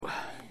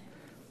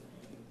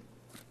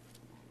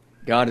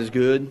God is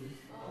good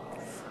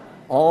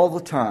all the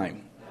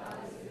time.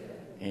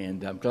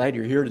 And I'm glad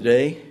you're here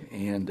today.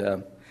 And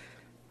I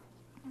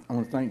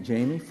want to thank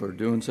Jamie for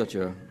doing such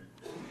a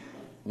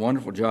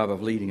wonderful job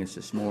of leading us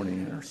this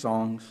morning in our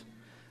songs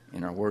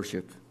and our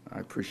worship. I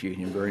appreciate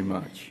him very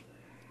much.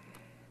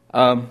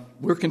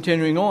 We're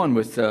continuing on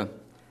with the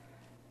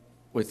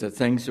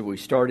things that we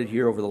started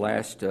here over the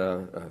last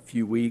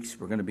few weeks.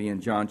 We're going to be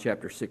in John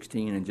chapter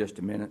 16 in just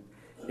a minute.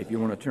 If you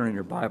want to turn in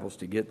your Bibles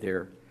to get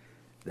there,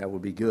 that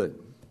would be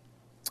good.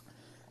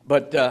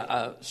 But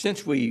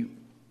since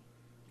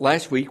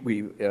last week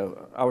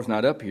I was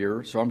not up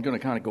here, so I'm going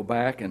to kind of go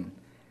back and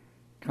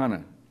kind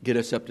of get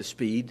us up to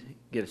speed,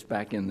 get us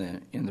back in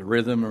the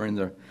rhythm or in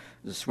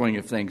the swing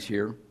of things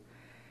here.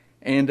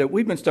 And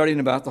we've been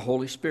studying about the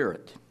Holy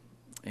Spirit.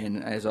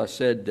 And as I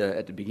said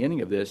at the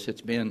beginning of this,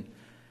 it's been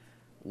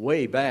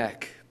way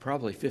back,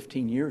 probably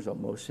 15 years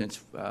almost,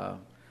 since I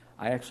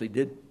actually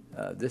did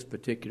this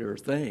particular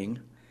thing.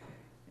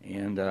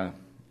 And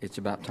it's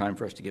about time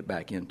for us to get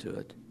back into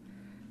it.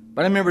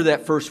 But I remember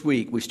that first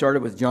week, we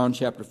started with John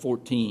chapter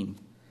 14.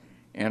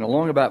 And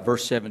along about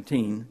verse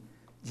 17,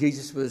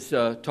 Jesus was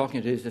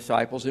talking to his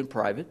disciples in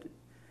private.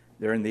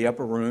 They're in the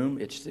upper room.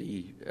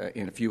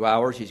 In a few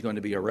hours, he's going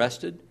to be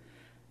arrested.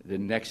 The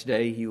next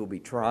day, he will be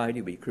tried.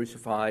 He'll be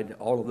crucified.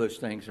 All of those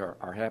things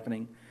are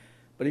happening.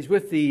 But he's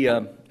with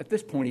at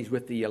this point, he's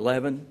with the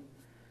 11.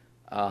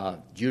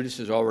 Judas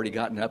has already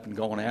gotten up and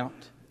gone out.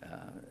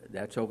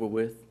 That's over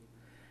with.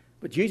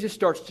 But Jesus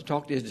starts to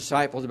talk to his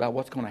disciples about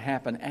what's going to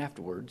happen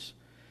afterwards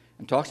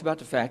and talks about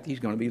the fact that he's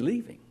going to be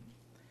leaving.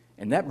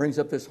 And that brings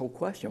up this whole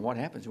question, what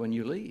happens when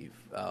you leave?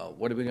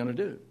 What are we going to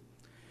do?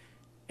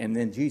 And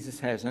then Jesus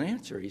has an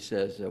answer. He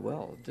says,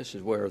 well, this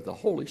is where the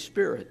Holy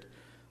Spirit,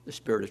 the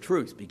Spirit of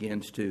truth,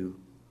 begins to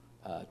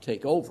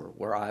take over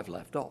where I've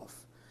left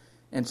off.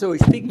 And so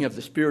he's speaking of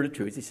the Spirit of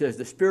truth. He says,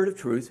 the Spirit of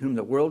truth, whom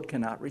the world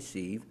cannot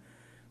receive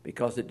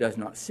because it does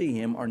not see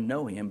him or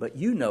know him, but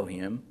you know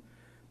him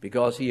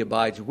because he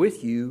abides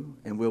with you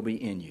and will be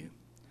in you.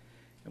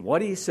 And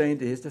what he's saying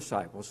to his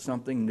disciples,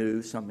 something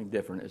new, something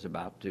different is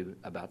about to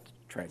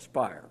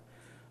transpire.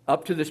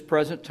 Up to this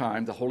present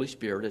time, the Holy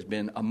Spirit has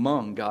been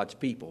among God's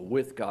people,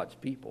 with God's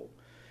people.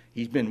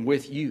 He's been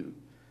with you.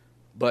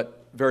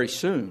 But very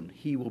soon,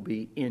 he will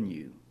be in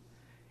you.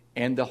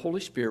 And the Holy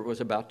Spirit was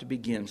about to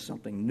begin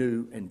something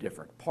new and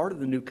different. Part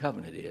of the new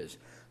covenant is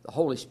the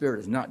Holy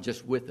Spirit is not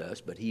just with us,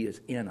 but he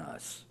is in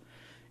us.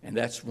 And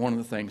that's one of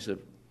the things that,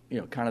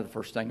 kind of the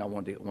first thing I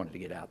wanted to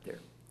get out there.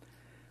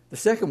 The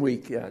second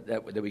week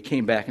that we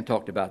came back and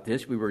talked about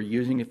this, we were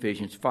using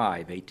Ephesians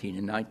 5, 18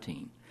 and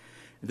 19.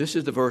 This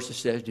is the verse that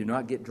says, do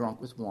not get drunk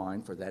with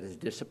wine, for that is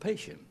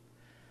dissipation,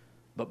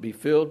 but be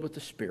filled with the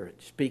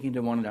Spirit, speaking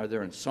to one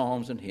another in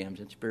psalms and hymns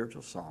and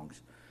spiritual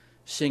songs,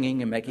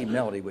 singing and making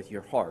melody with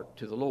your heart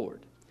to the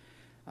Lord.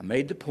 I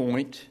made the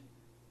point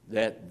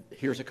that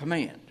here's a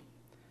command.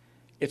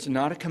 It's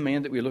not a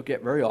command that we look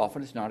at very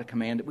often. It's not a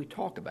command that we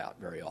talk about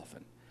very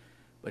often.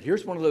 But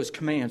here's one of those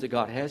commands that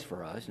God has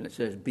for us, and it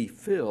says, be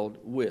filled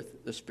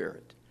with the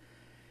Spirit.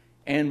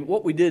 And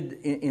what we did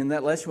in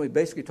that lesson, we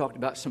basically talked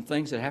about some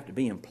things that have to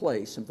be in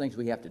place, some things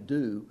we have to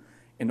do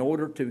in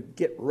order to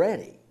get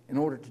ready, in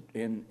order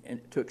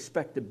to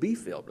expect to be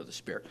filled with the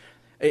Spirit.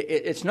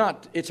 It's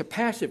a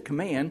passive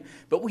command,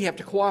 but we have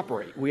to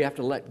cooperate. We have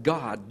to let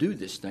God do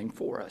this thing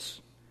for us.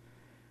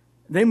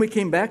 Then we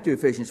came back to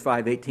Ephesians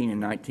 5, 18 and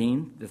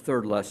 19, the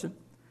third lesson,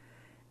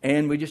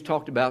 and we just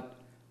talked about,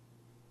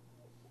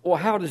 well,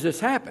 how does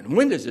this happen?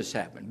 When does this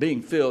happen?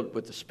 Being filled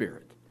with the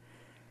Spirit.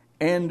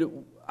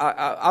 And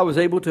I was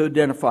able to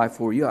identify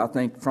for you, I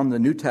think, from the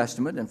New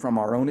Testament and from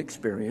our own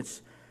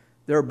experience,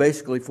 there are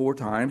basically 4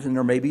 times, and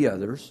there may be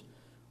others,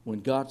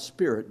 when God's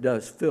Spirit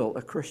does fill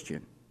a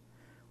Christian.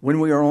 When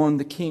we are on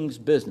the King's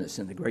business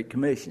in the Great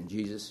Commission,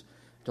 Jesus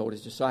told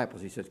his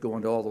disciples, he says, go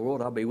into all the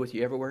world, I'll be with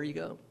you everywhere you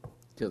go,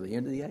 till the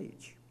end of the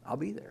age. I'll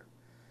be there.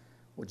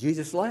 Well,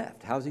 Jesus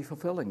left. How's he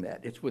fulfilling that?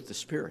 It's with the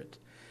Spirit.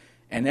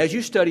 And as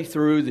you study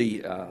through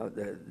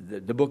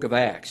the book of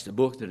Acts, the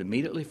book that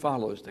immediately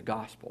follows the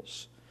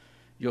Gospels,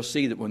 you'll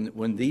see that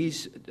when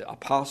these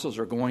apostles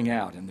are going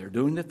out and they're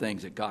doing the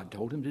things that God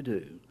told them to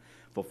do,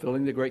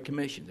 fulfilling the Great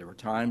Commission, there were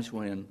times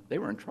when they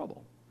were in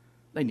trouble.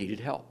 They needed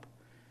help.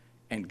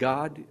 And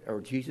God, or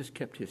Jesus,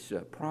 kept his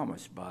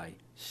promise by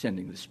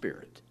sending the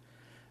Spirit.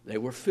 They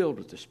were filled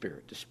with the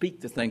Spirit to speak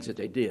the things that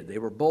they did. They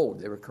were bold.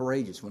 They were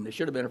courageous when they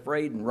should have been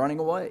afraid and running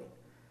away.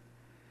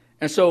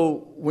 And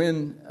so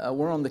when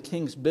we're on the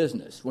King's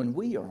business, when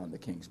we are on the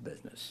King's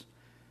business,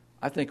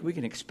 I think we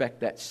can expect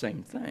that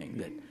same thing,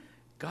 that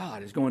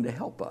God is going to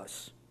help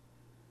us.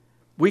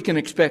 We can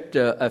expect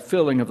a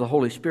filling of the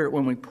Holy Spirit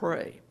when we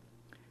pray,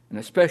 and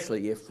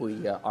especially if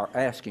we are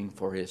asking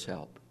for his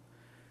help.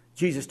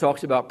 Jesus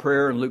talks about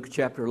prayer in Luke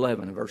chapter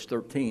 11, verse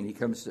 13.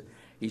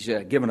 He's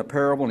given a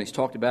parable, and he's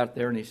talked about it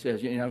there, and he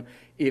says,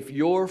 if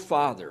your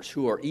fathers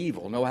who are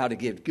evil know how to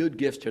give good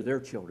gifts to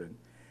their children,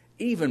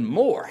 even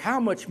more, how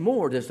much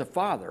more does the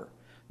Father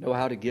know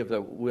how to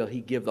will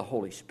he give the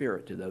Holy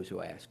Spirit to those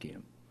who ask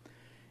him?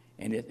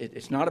 And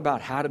it's not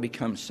about how to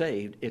become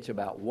saved. It's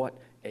about what,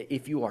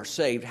 if you are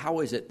saved, how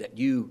is it that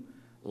you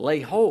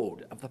lay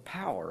hold of the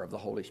power of the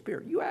Holy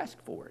Spirit? You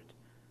ask for it.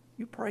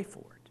 You pray for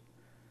it.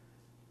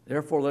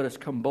 Therefore, let us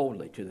come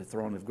boldly to the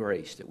throne of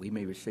grace that we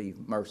may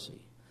receive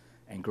mercy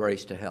and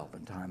grace to help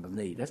in time of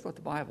need. That's what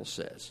the Bible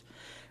says.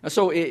 And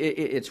so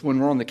it's when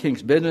we're on the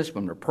King's business,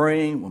 when we're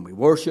praying, when we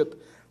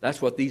worship. That's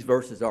what these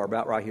verses are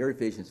about right here,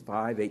 Ephesians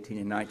 5, 18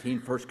 and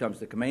 19. First comes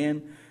the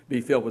command,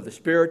 be filled with the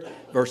Spirit.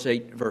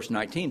 Verse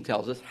 19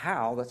 tells us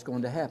how that's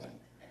going to happen.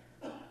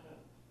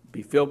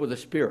 Be filled with the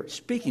Spirit,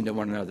 speaking to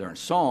one another in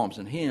psalms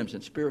and hymns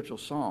and spiritual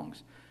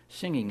songs,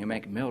 singing and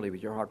making melody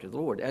with your heart to the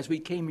Lord. As we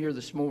came here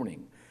this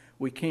morning,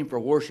 we came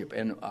for worship,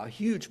 and a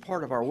huge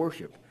part of our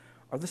worship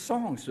are the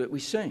songs that we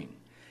sing.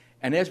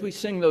 And as we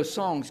sing those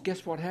songs,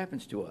 guess what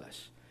happens to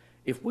us?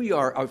 If we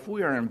are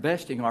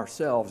investing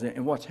ourselves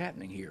in what's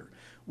happening here,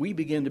 we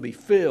begin to be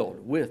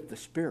filled with the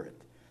Spirit.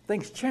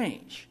 Things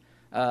change,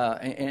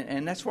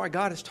 and that's why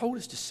God has told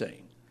us to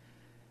sing.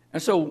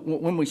 And so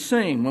when we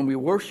sing, when we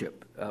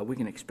worship, we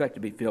can expect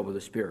to be filled with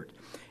the Spirit.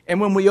 And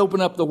when we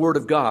open up the Word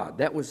of God,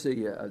 that was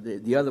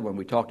the other one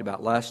we talked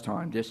about last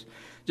time.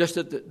 Just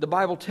that the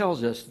Bible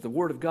tells us the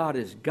Word of God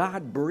is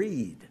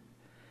God-breathed.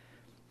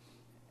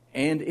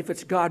 And if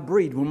it's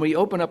God-breathed, when we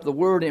open up the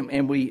Word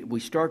and we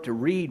start to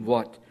read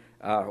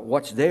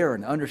what's there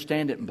and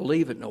understand it and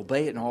believe it and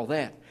obey it and all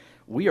that,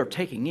 we are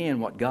taking in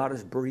what God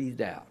has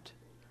breathed out.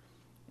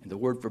 And the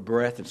word for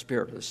breath and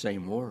spirit are the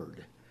same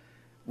word.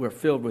 We're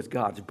filled with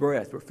God's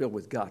breath. We're filled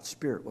with God's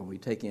Spirit when we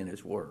take in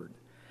His Word.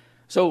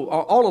 So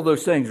all of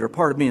those things are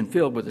part of being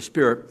filled with the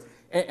Spirit.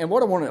 And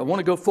what I want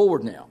to go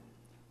forward now.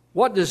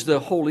 What does the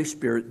Holy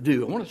Spirit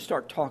do? I want to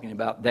start talking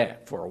about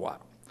that for a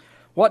while.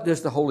 What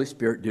does the Holy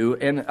Spirit do?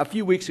 And a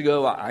few weeks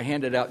ago, I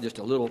handed out just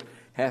a little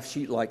half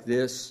sheet like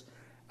this.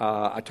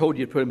 I told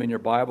you to put them in your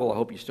Bible. I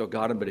hope you still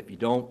got them, but if you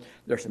don't,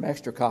 there's some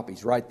extra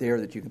copies right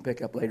there that you can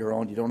pick up later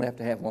on. You don't have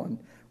to have one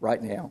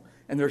right now.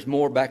 And there's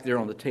more back there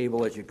on the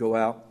table as you go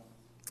out.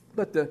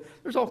 But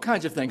there's all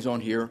kinds of things on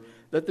here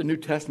that the New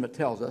Testament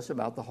tells us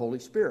about the Holy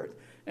Spirit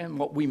and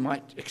what we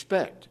might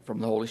expect from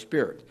the Holy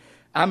Spirit.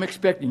 I'm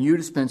expecting you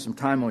to spend some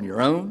time on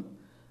your own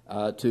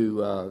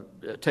to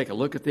take a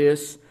look at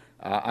this.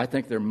 I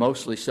think they're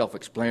mostly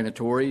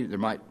self-explanatory. There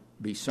might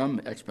be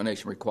some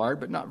explanation required,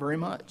 but not very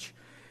much.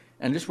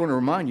 And I just want to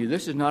remind you,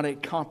 this is not a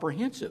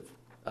comprehensive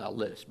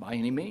list by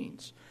any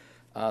means.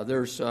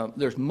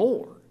 There's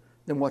more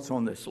than what's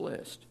on this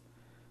list.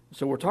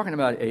 So we're talking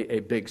about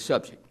a big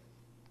subject.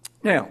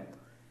 Now,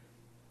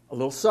 a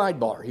little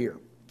sidebar here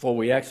before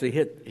we actually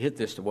hit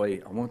this the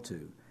way I want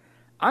to.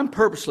 I'm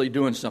purposely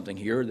doing something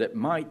here that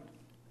might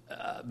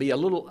be a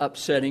little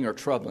upsetting or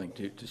troubling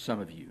to some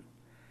of you.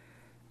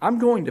 I'm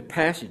going to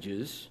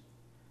passages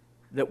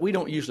that we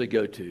don't usually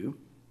go to,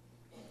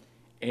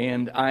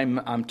 and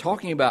I'm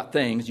talking about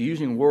things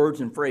using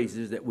words and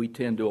phrases that we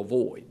tend to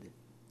avoid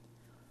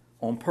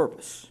on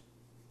purpose,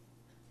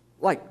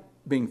 like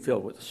being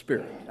filled with the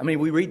Spirit. I mean,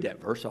 we read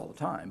that verse all the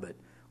time, but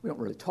we don't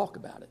really talk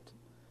about it,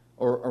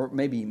 or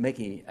maybe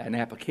making an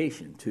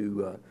application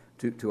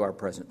to our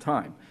present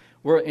time.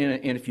 We're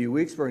in a few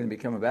weeks, we're going to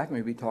be coming back and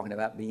we'll be talking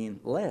about being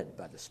led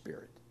by the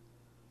Spirit.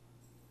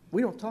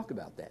 We don't talk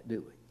about that,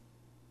 do we?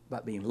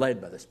 About being led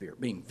by the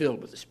Spirit, being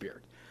filled with the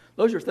Spirit.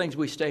 Those are things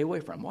we stay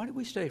away from. Why do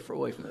we stay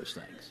away from those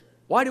things?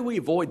 Why do we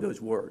avoid those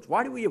words?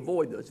 Why do we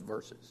avoid those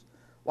verses?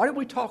 Why do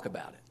we talk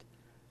about it?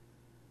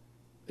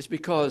 It's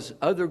because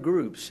other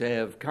groups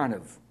have kind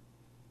of,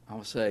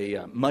 I'll say,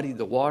 muddied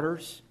the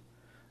waters.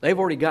 They've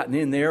already gotten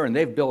in there and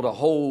they've built a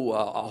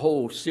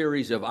whole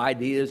series of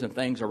ideas and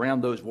things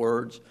around those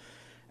words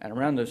and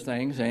around those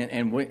things,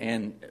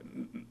 and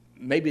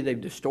maybe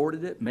they've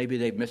distorted it. Maybe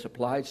they've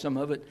misapplied some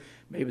of it.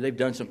 Maybe they've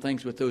done some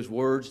things with those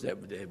words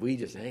that we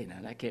just, hey, now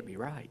that can't be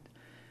right.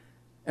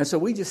 And so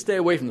we just stay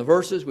away from the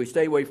verses. We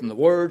stay away from the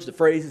words, the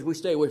phrases. We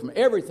stay away from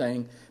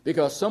everything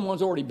because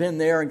someone's already been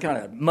there and kind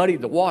of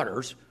muddied the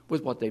waters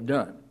with what they've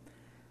done.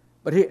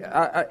 But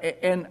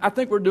I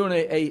think we're doing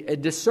a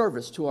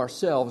disservice to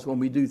ourselves when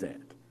we do that.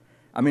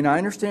 I mean, I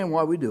understand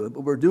why we do it,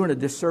 but we're doing a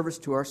disservice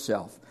to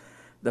ourselves.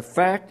 The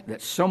fact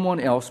that someone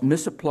else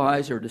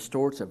misapplies or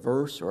distorts a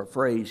verse or a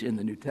phrase in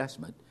the New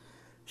Testament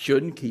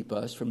shouldn't keep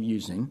us from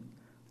using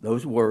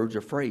those words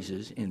or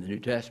phrases in the New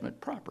Testament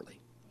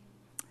properly.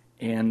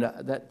 And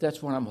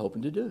that's what I'm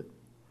hoping to do.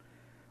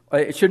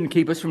 It shouldn't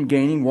keep us from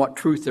gaining what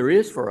truth there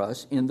is for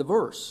us in the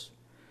verse,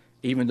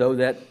 even though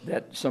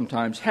that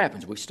sometimes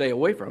happens. We stay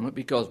away from it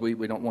because we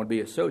don't want to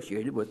be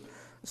associated with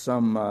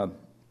some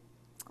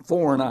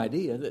foreign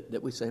idea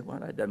that we say, well,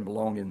 that doesn't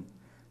belong in,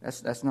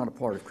 that's not a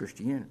part of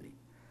Christianity.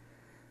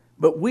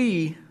 But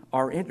we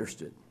are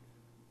interested,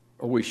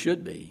 or we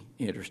should be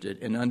interested,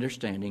 in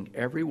understanding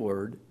every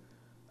word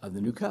of the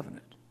New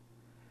Covenant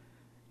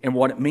and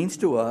what it means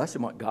to us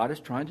and what God is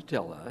trying to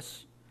tell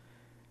us.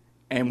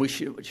 And we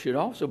should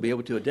also be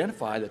able to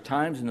identify the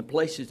times and the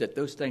places that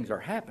those things are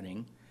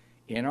happening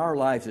in our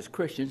lives as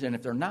Christians. And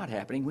if they're not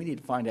happening, we need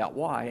to find out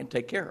why and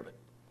take care of it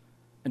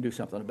and do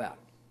something about it.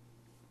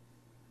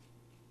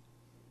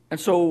 And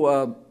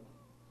so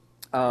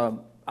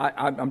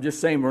I'm just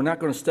saying we're not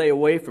going to stay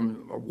away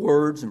from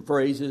words and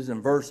phrases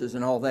and verses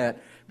and all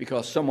that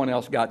because someone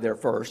else got there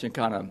first and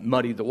kind of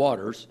muddied the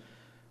waters.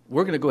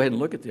 We're going to go ahead and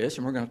look at this,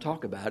 and we're going to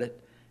talk about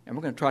it, and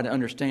we're going to try to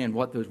understand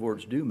what those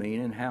words do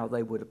mean and how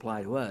they would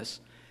apply to us,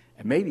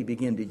 and maybe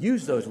begin to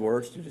use those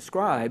words to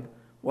describe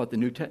what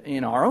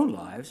in our own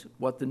lives,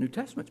 what the New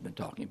Testament's been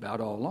talking about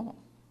all along.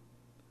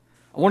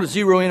 I want to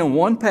zero in on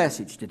one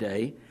passage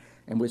today,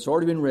 and it's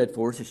already been read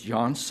for us. It's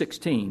John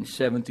 16,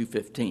 7 through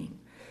 15.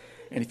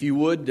 And if you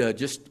would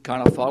just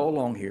kind of follow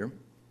along here,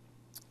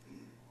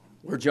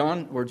 where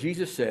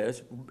Jesus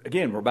says,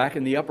 again, we're back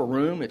in the upper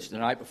room. It's the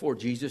night before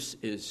Jesus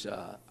is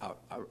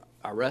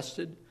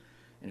arrested.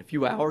 In a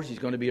few hours, he's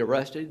going to be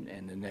arrested,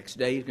 and the next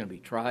day he's going to be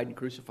tried and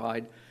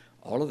crucified,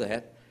 all of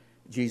that.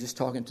 Jesus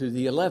talking to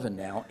the 11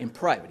 now in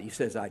private. He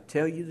says, I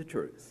tell you the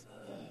truth.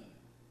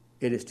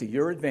 It is to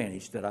your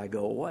advantage that I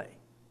go away.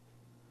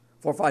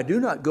 For if I do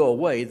not go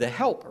away, the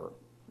Helper,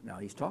 now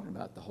he's talking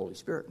about the Holy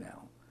Spirit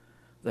now,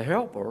 the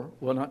Helper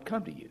will not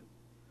come to you.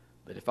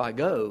 But if I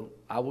go,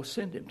 I will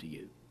send him to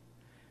you.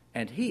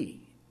 And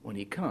he, when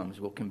he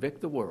comes, will convict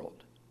the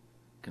world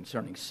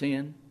concerning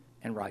sin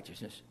and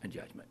righteousness and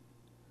judgment.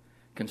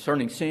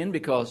 Concerning sin,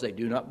 because they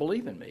do not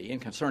believe in me.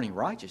 And concerning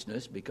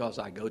righteousness, because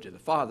I go to the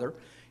Father,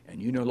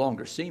 and you no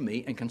longer see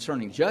me. And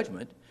concerning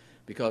judgment,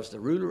 because the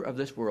ruler of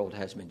this world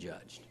has been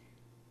judged.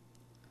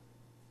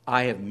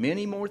 I have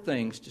many more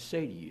things to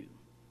say to you,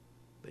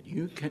 but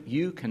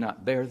you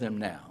cannot bear them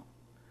now.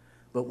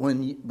 But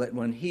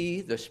when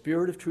he, the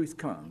Spirit of truth,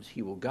 comes,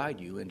 he will guide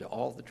you into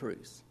all the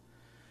truth.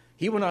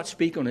 He will not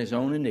speak on his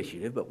own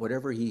initiative, but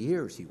whatever he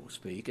hears he will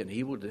speak, and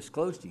he will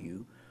disclose to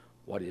you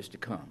what is to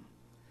come.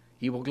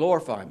 He will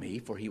glorify me,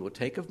 for he will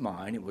take of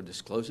mine and will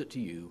disclose it to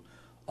you.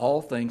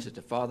 All things that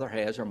the Father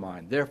has are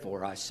mine.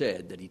 Therefore I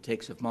said that he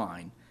takes of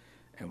mine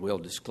and will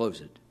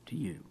disclose it to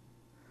you.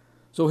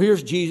 So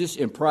here's Jesus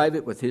in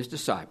private with his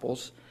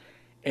disciples.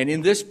 And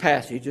in this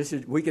passage,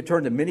 we could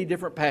turn to many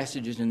different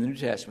passages in the New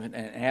Testament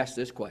and ask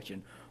this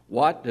question: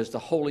 what does the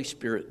Holy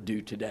Spirit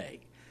do today?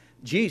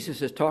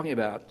 Jesus is talking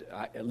about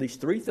at least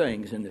three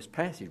things in this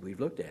passage we've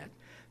looked at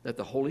that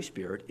the Holy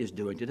Spirit is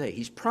doing today.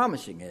 He's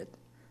promising it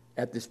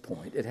at this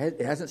point.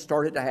 It hasn't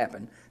started to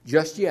happen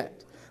just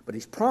yet, but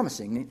he's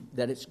promising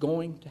that it's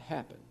going to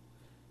happen.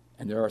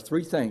 And there are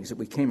three things that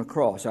we came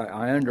across.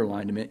 I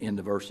underlined them in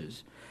the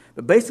verses.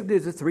 But basically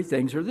the three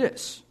things are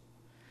this: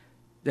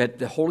 that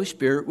the Holy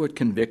Spirit would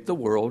convict the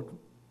world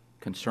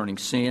concerning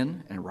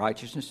sin and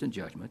righteousness and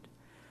judgment,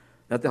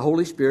 that the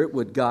Holy Spirit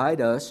would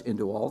guide us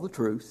into all the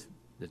truth,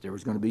 that there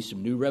was going to be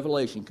some new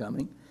revelation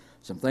coming,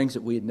 some things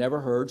that we had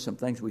never heard, some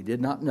things we did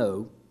not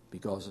know,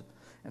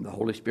 and the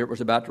Holy Spirit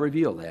was about to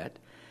reveal that.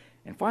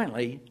 And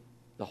finally,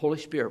 the Holy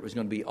Spirit was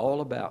going to be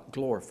all about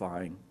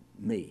glorifying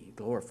me,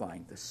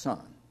 glorifying the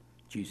Son.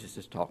 Jesus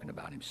is talking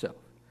about himself.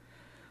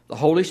 The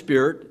Holy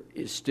Spirit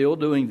is still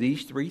doing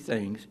these three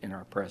things in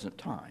our present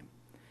time.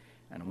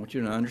 And I want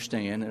you to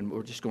understand, and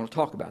we're just going to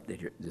talk about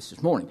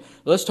this morning.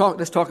 Let's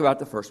talk about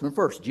the first one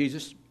first.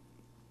 Jesus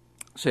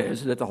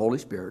says that the Holy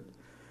Spirit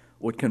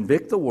would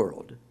convict the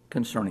world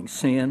concerning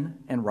sin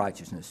and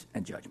righteousness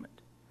and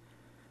judgment.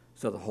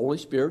 So the Holy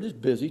Spirit is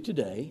busy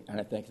today, and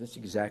I think that's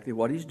exactly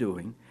what he's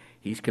doing.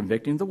 He's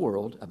convicting the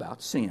world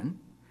about sin.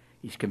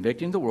 He's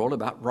convicting the world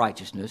about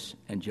righteousness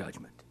and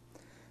judgment.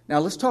 Now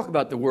let's talk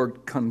about the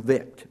word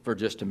convict for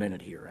just a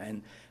minute here.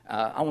 And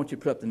I want you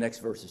to put up the next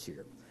verses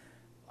here.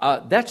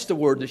 That's the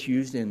word that's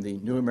used in the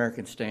New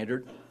American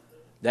Standard.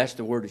 That's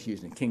the word that's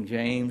used in King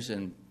James,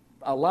 and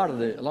a lot of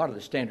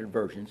the standard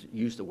versions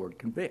use the word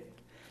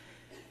convict.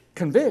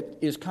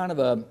 Convict is kind of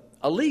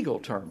a legal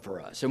term for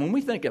us. And when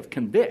we think of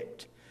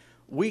convict,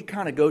 we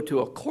kind of go to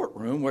a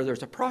courtroom where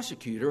there's a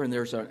prosecutor and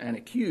there's an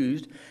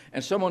accused,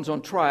 and someone's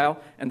on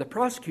trial, and the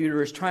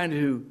prosecutor is trying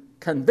to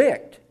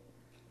convict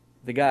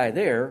the guy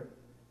there,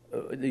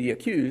 the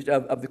accused,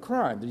 of the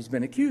crime that he's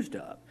been accused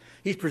of.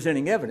 He's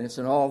presenting evidence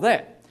and all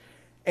that.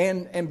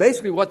 And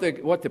basically what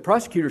the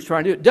prosecutor is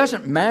trying to do, it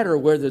doesn't matter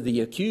whether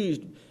the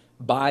accused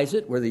buys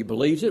it, whether he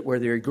believes it,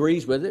 whether he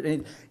agrees with it.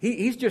 And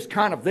he's just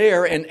kind of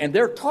there, and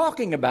they're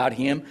talking about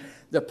him.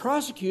 The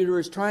prosecutor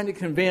is trying to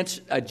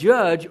convince a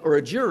judge or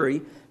a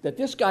jury that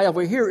this guy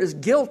over here is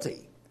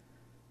guilty,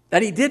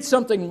 that he did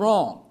something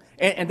wrong.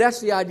 And that's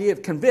the idea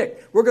of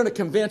convict. We're going to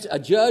convince a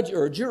judge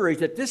or a jury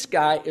that this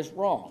guy is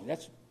wrong.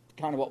 That's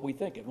kind of what we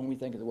think of when we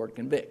think of the word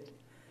convict.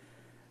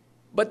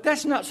 But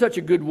that's not such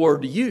a good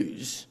word to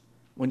use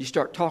when you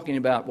start talking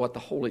about what the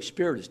Holy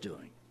Spirit is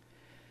doing.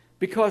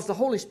 Because the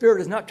Holy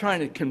Spirit is not trying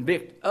to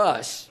convict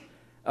us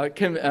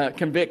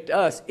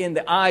in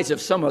the eyes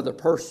of some other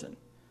person.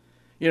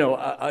 You know,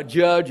 a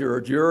judge or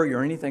a jury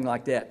or anything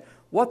like that.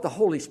 What the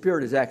Holy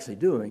Spirit is actually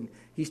doing,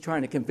 he's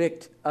trying to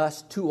convict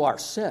us to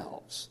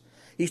ourselves.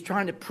 He's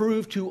trying to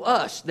prove to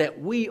us that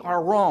we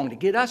are wrong, to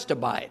get us to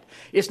buy it.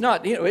 It's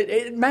not,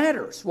 it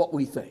matters what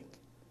we think.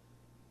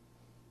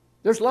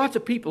 There's lots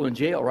of people in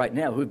jail right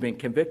now who've been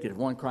convicted of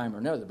one crime or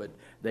another, but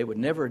they would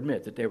never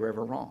admit that they were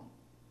ever wrong.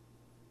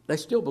 They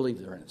still believe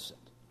they're innocent.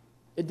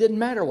 It didn't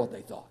matter what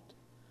they thought.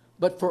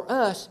 But for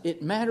us,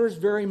 it matters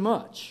very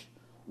much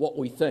what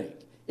we think.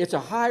 It's a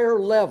higher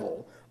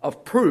level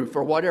of proof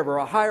or whatever,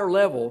 a higher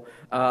level,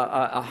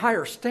 a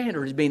higher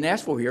standard is being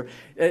asked for here.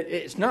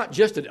 It's not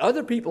just that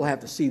other people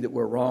have to see that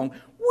we're wrong.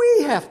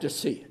 We have to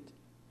see it.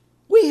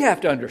 We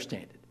have to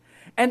understand it.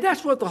 And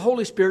that's what the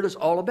Holy Spirit is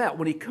all about.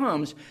 When He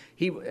comes,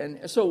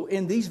 and so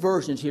in these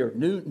versions here,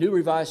 New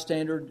Revised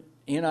Standard,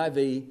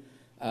 NIV,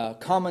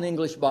 Common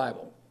English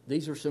Bible,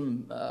 these are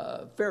some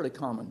fairly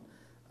common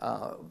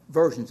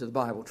versions of the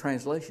Bible,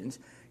 translations.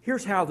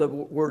 Here's how the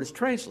word is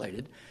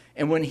translated.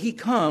 And when He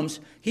comes,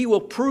 He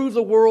will prove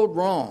the world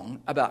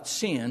wrong about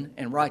sin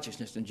and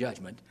righteousness and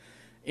judgment.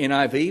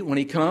 NIV, when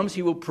He comes,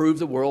 He will prove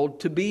the world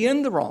to be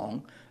in the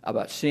wrong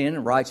about sin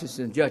and righteousness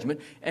and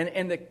judgment.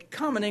 And the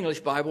Common English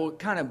Bible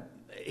kind of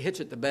hits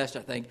it the best,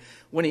 I think.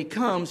 When He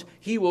comes,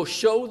 He will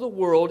show the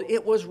world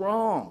it was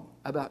wrong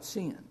about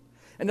sin.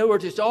 In other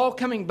words, it's all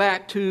coming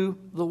back to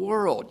the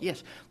world.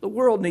 Yes, the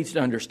world needs to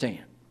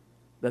understand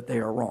that they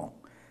are wrong.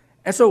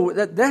 And so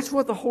that's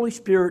what the Holy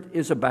Spirit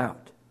is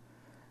about.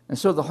 And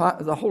so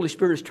the Holy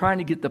Spirit is trying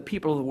to get the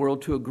people of the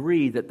world to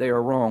agree that they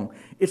are wrong.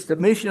 It's the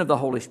mission of the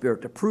Holy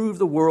Spirit to prove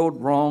the world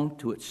wrong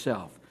to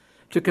itself,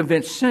 to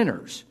convince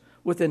sinners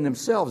within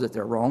themselves that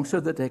they're wrong so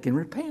that they can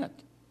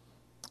repent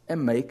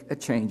and make a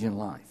change in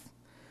life.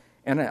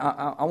 And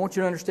I want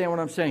you to understand what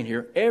I'm saying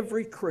here.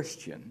 Every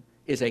Christian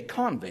is a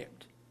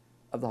convict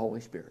of the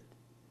Holy Spirit.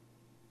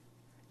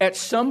 At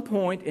some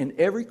point in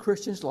every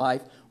Christian's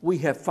life, we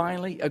have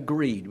finally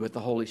agreed with the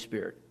Holy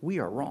Spirit. We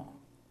are wrong.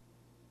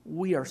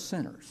 We are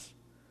sinners.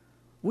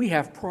 We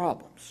have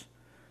problems.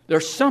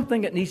 There's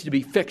something that needs to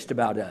be fixed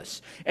about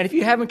us. And if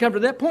you haven't come to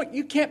that point,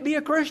 you can't be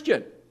a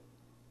Christian.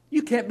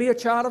 You can't be a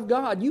child of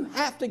God. You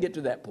have to get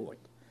to that point.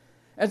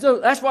 And so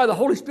that's why the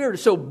Holy Spirit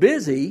is so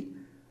busy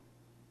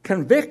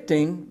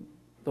convicting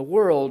the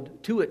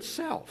world to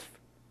itself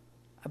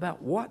about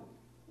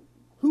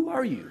who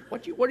are you?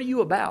 What are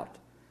you about?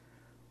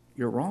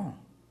 You're wrong.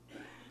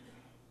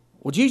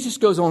 Well, Jesus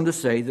goes on to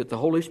say that the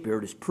Holy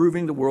Spirit is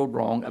proving the world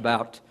wrong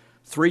about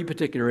 3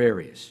 particular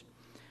areas.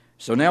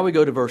 So now we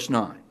go to verse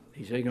 9.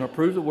 He said he's going to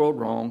prove the world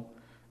wrong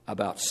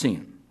about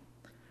sin.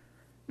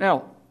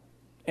 Now,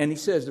 and he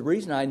says the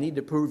reason I need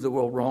to prove the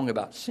world wrong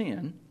about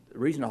sin, the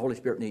reason the Holy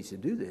Spirit needs to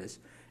do this,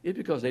 is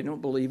because they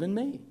don't believe in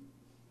me.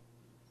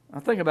 Now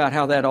think about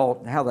how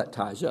that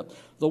ties up.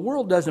 The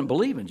world doesn't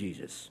believe in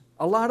Jesus.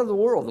 A lot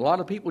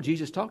of people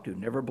Jesus talked to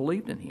never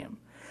believed in Him.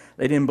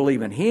 They didn't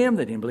believe in Him.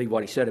 They didn't believe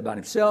what He said about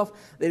Himself.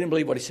 They didn't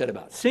believe what He said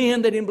about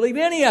sin. They didn't believe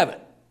any of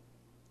it.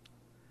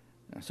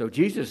 And so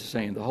Jesus is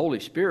saying the Holy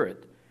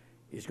Spirit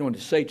is going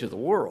to say to the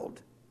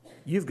world,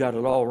 you've got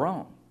it all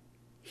wrong.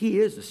 He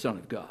is the Son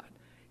of God.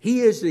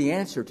 He is the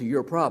answer to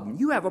your problem.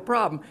 You have a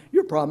problem.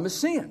 Your problem is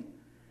sin.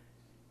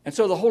 And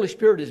so the Holy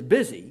Spirit is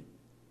busy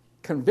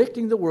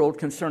convicting the world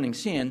concerning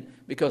sin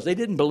because they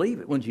didn't believe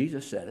it when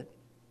Jesus said it.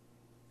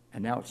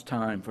 And now it's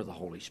time for the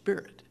Holy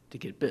Spirit to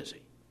get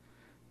busy,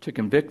 to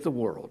convict the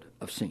world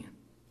of sin.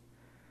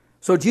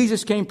 So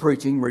Jesus came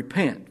preaching,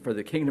 repent, for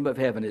the kingdom of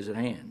heaven is at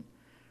hand.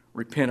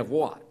 Repent of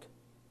what?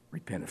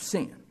 Repent of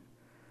sin.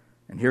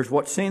 And here's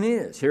what sin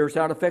is. Here's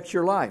how it affects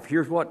your life.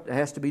 Here's what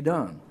has to be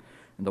done.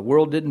 And the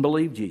world didn't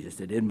believe Jesus.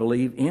 They didn't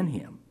believe in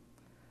Him.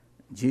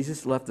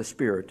 Jesus left the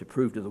Spirit to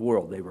prove to the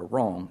world they were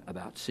wrong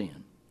about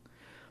sin.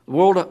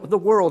 The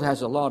world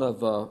has a lot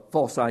of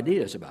false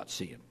ideas about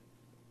sin.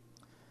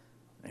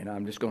 And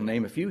I'm just going to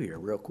name a few here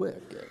real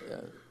quick.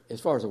 As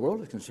far as the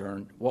world is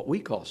concerned, what we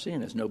call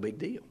sin is no big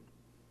deal.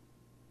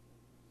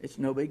 It's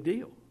no big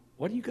deal.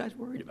 What are you guys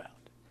worried about?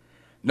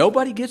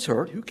 Nobody gets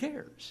hurt. Who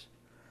cares?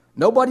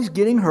 Nobody's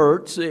getting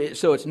hurt,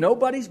 so it's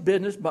nobody's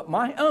business but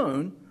my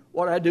own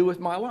what I do with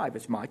my life.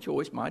 It's my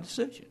choice, my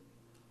decision.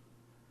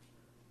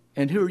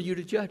 And who are you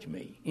to judge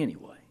me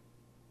anyway?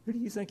 Who do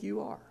you think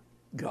you are?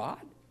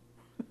 God?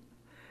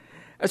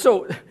 And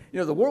so,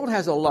 the world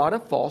has a lot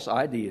of false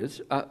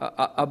ideas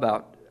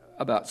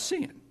about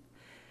sin.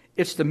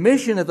 It's the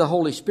mission of the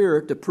Holy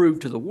Spirit to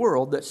prove to the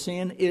world that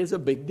sin is a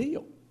big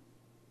deal,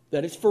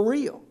 that it's for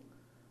real,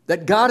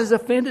 that God is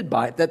offended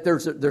by it, that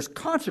there's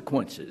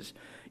consequences,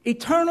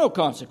 eternal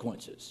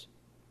consequences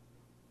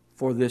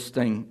for this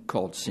thing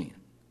called sin.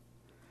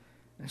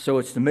 And so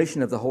it's the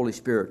mission of the Holy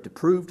Spirit to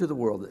prove to the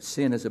world that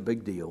sin is a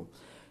big deal,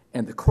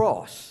 and the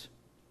cross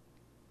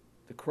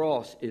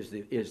is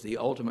the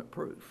ultimate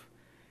proof.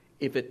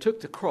 If it took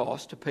the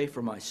cross to pay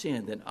for my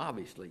sin, then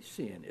obviously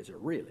sin is a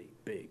really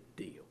big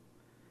deal.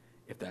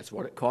 If that's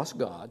what it cost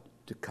God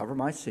to cover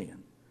my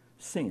sin,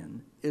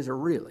 sin is a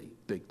really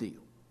big deal.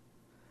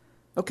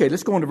 Okay,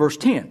 let's go on to verse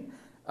 10.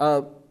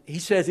 He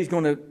says he's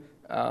going to,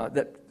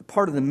 that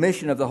part of the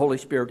mission of the Holy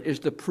Spirit is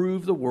to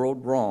prove the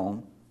world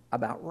wrong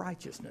about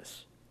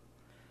righteousness.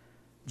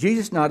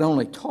 Jesus not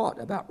only taught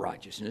about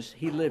righteousness,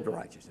 He lived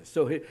righteousness.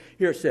 So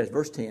here it says,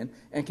 verse 10,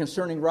 and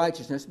concerning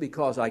righteousness,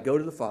 because I go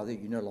to the Father,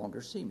 you no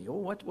longer see me.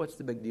 Well, what's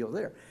the big deal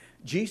there?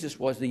 Jesus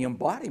was the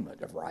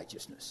embodiment of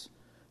righteousness.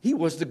 He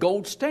was the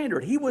gold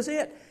standard. He was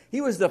it.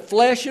 He was the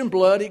flesh and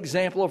blood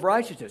example of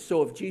righteousness.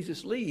 So if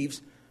Jesus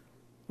leaves,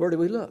 where do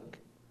we look?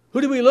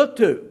 Who do we look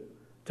to?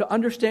 to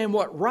understand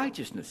what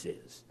righteousness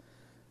is.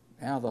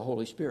 Now the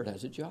Holy Spirit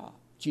has a job.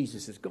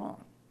 Jesus is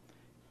gone.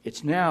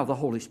 It's now the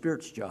Holy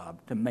Spirit's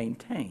job to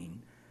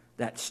maintain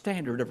that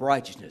standard of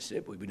righteousness.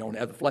 We don't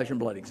have the flesh and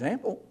blood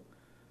example,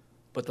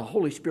 but the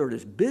Holy Spirit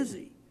is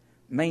busy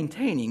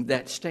maintaining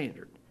that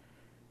standard.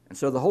 And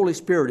so the Holy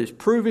Spirit is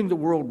proving the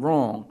world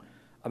wrong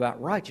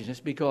about righteousness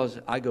because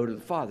I go to the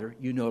Father,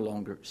 you no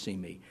longer see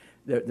me.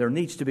 There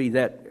needs to be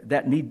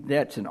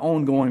that's an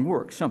ongoing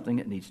work, something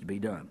that needs to be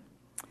done.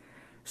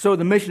 So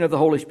the mission of the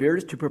Holy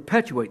Spirit is to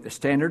perpetuate the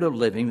standard of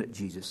living that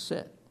Jesus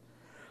set.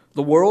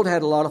 The world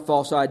had a lot of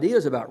false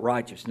ideas about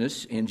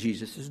righteousness in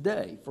Jesus'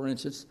 day. For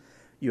instance,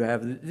 you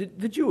have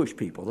the Jewish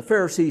people, the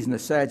Pharisees and the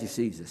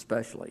Sadducees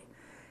especially.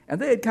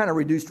 And they had kind of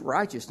reduced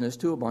righteousness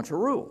to a bunch of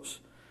rules.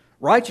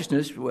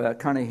 Righteousness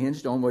kind of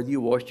hinged on whether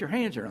you washed your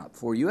hands or not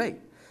before you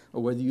ate,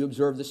 or whether you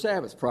observed the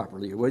Sabbath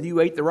properly, or whether you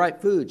ate the right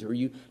foods, or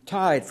you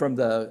tithed from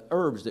the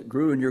herbs that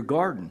grew in your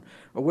garden,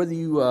 or whether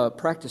you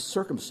practiced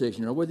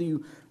circumcision, or whether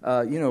you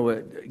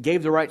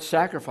gave the right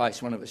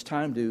sacrifice when it was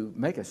time to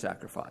make a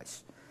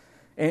sacrifice.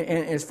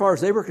 And as far as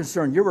they were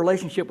concerned, your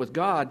relationship with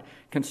God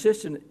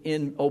consisted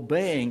in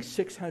obeying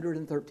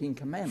 613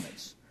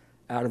 commandments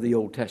out of the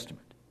Old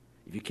Testament.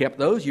 If you kept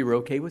those, you were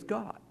okay with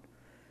God.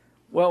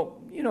 Well,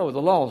 the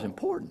law is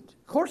important.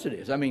 Of course it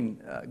is. I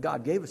mean,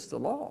 God gave us the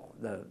law,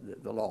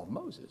 the law of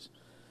Moses.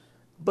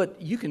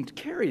 But you can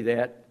carry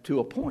that to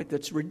a point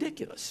that's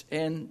ridiculous.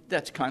 And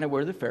that's kind of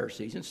where the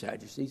Pharisees and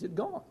Sadducees had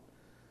gone.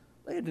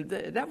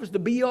 That was the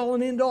be-all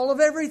and end-all of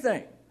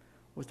everything,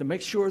 was to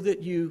make sure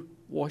that you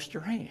washed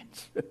your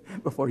hands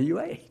before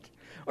you ate,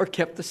 or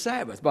kept the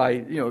Sabbath by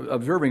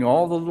observing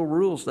all the little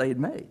rules they had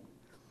made.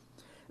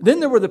 Then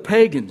there were the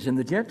pagans and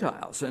the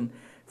Gentiles, and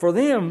for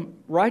them,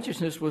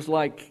 righteousness was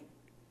like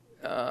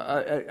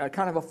a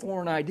kind of a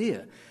foreign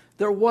idea.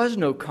 There was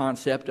no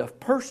concept of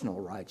personal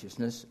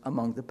righteousness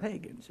among the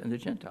pagans and the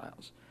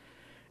Gentiles.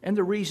 And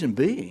the reason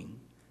being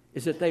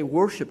is that they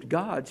worshiped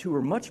gods who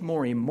were much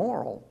more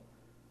immoral.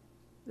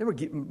 They were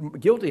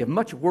guilty of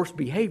much worse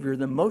behavior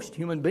than most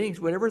human beings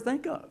would ever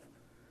think of.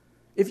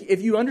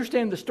 If you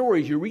understand the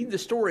stories, you read the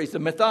stories, the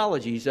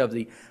mythologies of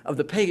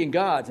the pagan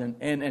gods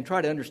and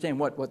try to understand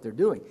what they're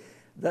doing.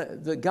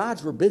 The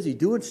gods were busy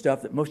doing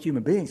stuff that most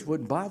human beings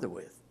wouldn't bother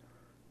with.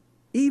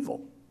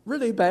 Evil,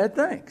 really bad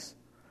things.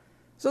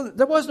 So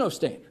there was no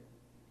standard.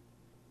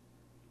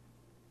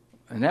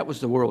 And that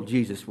was the world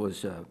Jesus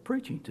was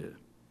preaching to.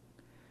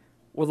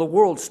 Well, the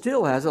world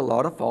still has a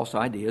lot of false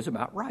ideas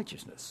about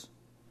righteousness.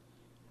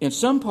 In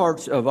some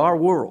parts of our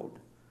world,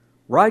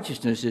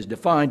 righteousness is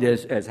defined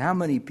as how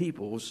many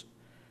infidels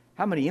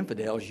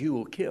you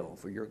will kill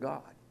for your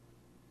God.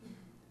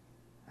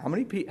 How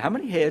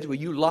many heads will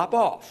you lop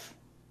off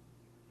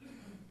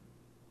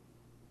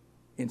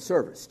in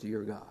service to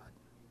your God?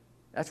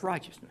 That's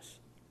righteousness.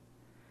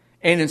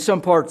 And in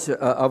some parts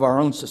of our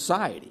own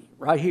society,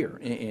 right here,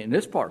 in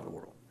this part of the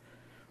world,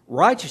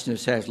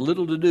 righteousness has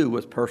little to do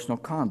with personal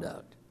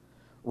conduct.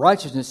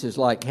 Righteousness is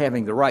like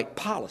having the right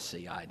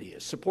policy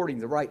ideas, supporting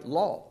the right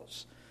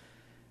laws.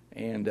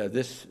 And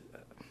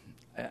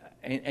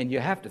and you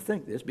have to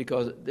think this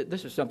because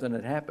this is something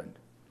that happened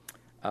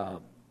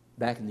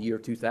back in the year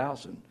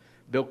 2000.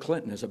 Bill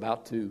Clinton is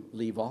about to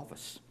leave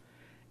office.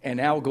 And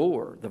Al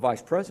Gore, the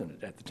vice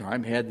president at the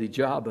time, had the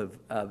job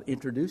of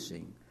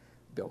introducing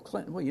Bill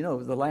Clinton. Well,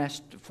 the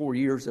last 4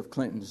 years of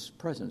Clinton's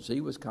presidency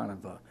was kind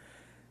of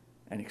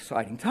an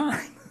exciting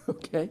time,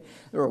 okay?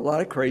 There were a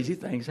lot of crazy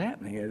things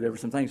happening. There were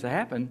some things that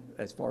happened,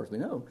 as far as we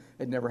know,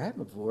 had never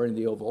happened before in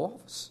the Oval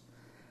Office.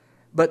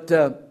 But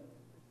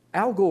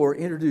Al Gore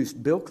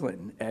introduced Bill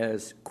Clinton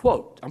as,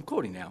 quote, I'm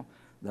quoting now,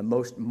 the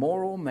most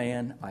moral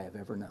man I have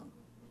ever known.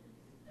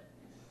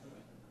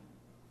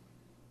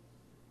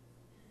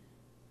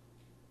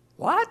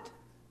 What?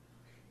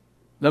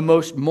 The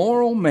most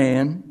moral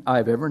man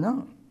I've ever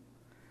known.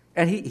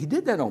 And he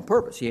did that on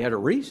purpose. He had a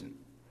reason.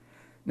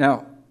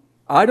 Now,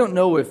 I don't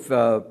know if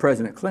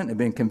President Clinton had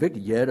been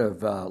convicted yet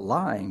of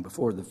lying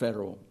before the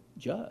federal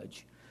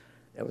judge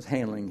that was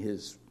handling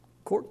his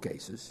court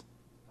cases.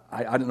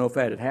 I don't know if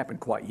that had happened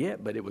quite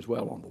yet, but it was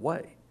well on the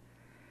way.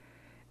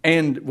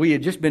 And we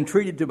had just been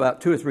treated to about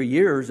 2 or 3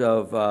 years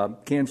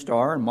of Ken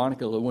Starr and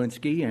Monica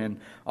Lewinsky and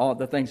all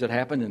the things that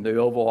happened in the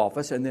Oval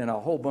Office, and then a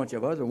whole bunch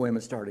of other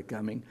women started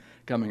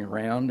coming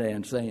around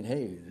and saying,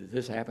 hey,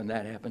 this happened,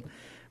 that happened.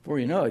 Before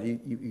you know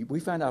it, we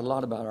found out a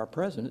lot about our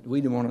president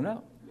we didn't want to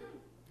know.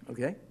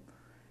 Okay?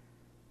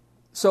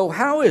 So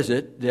how is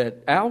it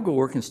that Al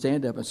Gore can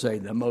stand up and say,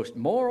 the most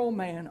moral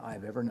man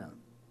I've ever known?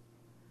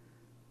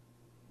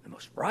 The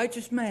most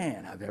righteous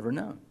man I've ever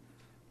known.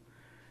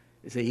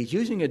 You see, he's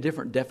using a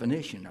different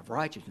definition of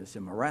righteousness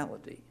and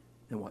morality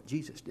than what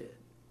Jesus did.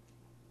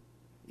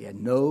 He had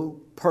no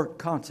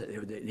concept.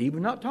 He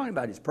was not talking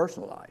about his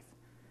personal life.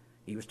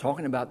 He was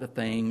talking about the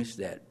things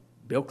that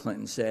Bill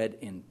Clinton said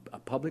in a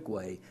public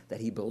way that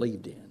he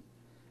believed in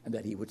and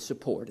that he would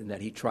support and that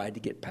he tried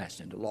to get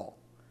passed into law.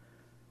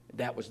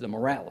 That was the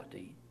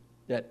morality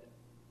that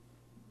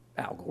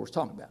Al Gore was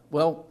talking about.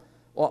 Well,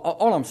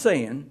 all I'm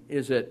saying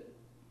is that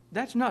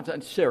that's not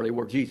necessarily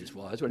where Jesus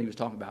was when he was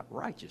talking about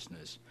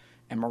righteousness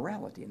and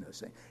morality and those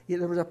things.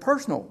 There was a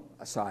personal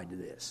side to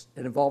this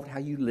that involved how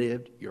you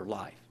lived your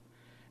life,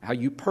 how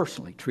you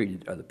personally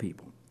treated other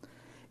people.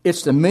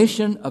 It's the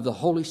mission of the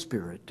Holy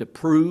Spirit to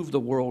prove the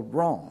world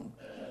wrong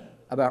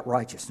about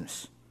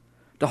righteousness,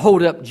 to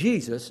hold up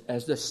Jesus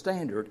as the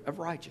standard of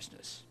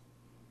righteousness.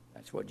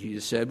 That's what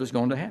Jesus said was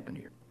going to happen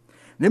here.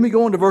 Then we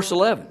go on to verse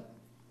 11.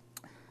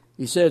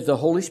 He says the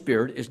Holy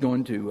Spirit is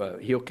going to,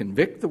 he'll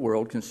convict the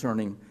world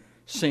concerning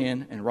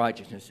sin and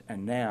righteousness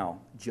and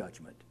now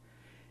judgment.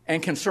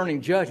 And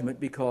concerning judgment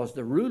because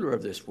the ruler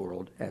of this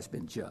world has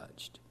been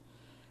judged.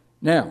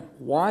 Now,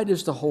 why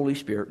does the Holy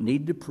Spirit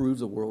need to prove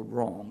the world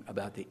wrong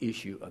about the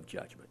issue of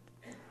judgment?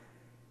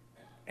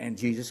 And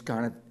Jesus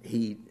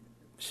he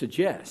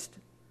suggests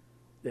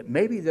that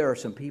maybe there are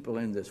some people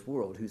in this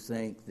world who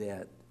think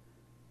that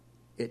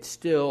it's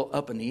still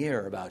up in the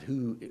air about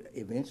who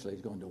eventually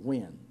is going to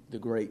win the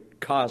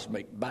great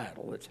cosmic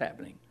battle that's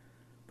happening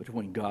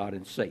between God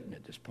and Satan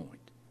at this point.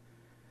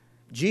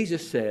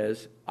 Jesus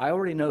says, I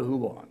already know who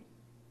won.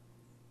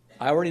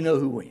 I already know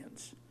who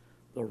wins.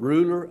 The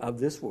ruler of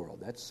this world,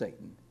 that's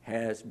Satan,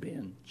 has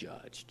been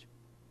judged.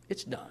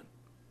 It's done.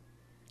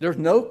 There's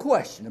no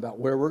question about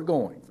where we're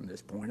going from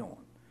this point on.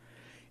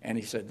 And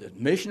he said the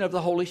mission of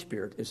the Holy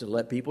Spirit is to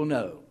let people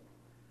know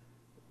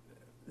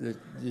that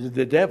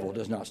the devil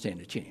does not stand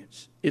a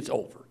chance. It's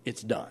over.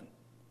 It's done.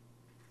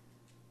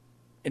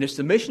 And it's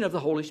the mission of the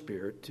Holy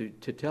Spirit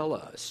to tell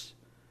us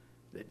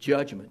that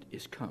judgment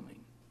is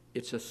coming.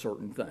 It's a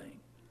certain thing.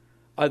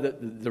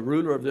 The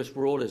ruler of this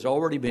world has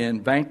already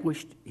been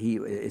vanquished.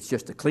 It's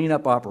just a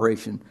cleanup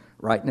operation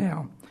right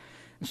now.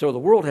 And so the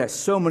world has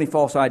so many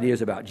false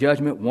ideas about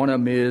judgment. One of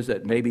them is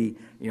that maybe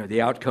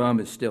the outcome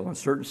is still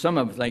uncertain. Some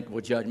of them think,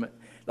 well, judgment,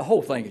 the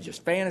whole thing is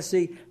just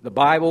fantasy. The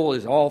Bible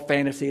is all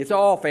fantasy. It's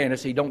all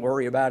fantasy. Don't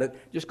worry about it.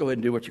 Just go ahead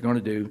and do what you're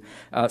going to do.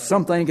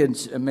 Some think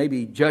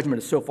maybe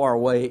judgment is so far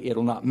away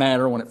it'll not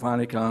matter when it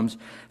finally comes.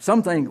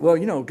 Some think,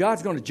 well,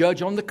 God's going to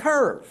judge on the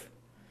curve.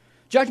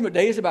 Judgment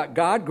Day is about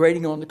God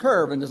grading on the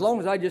curve, and as long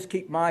as I just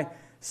keep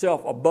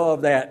myself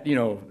above that,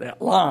 that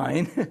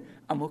line,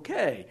 I'm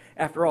okay.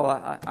 After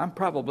all, I'm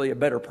probably a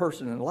better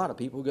person than a lot of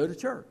people who go to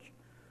church.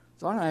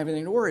 So I don't have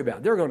anything to worry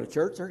about. They're going to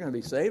church. They're going to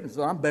be saved, and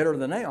so I'm better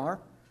than they are.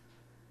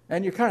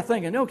 And you're kind of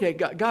thinking, okay,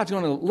 God's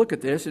going to look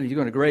at this, and he's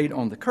going to grade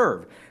on the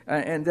curve.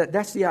 And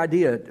that's the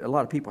idea a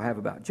lot of people have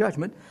about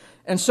judgment.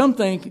 And some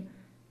think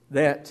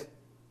that,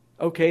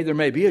 okay, there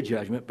may be a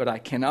judgment, but I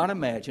cannot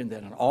imagine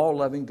that an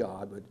all-loving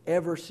God would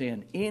ever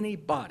send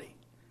anybody,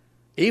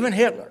 even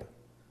Hitler,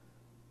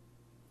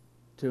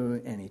 to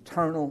an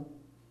eternal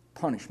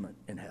punishment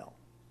in hell.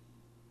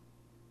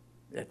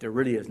 That there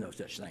really is no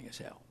such thing as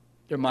hell.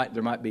 There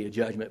might be a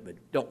judgment, but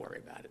don't worry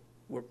about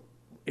it.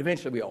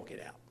 Eventually we all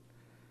get out.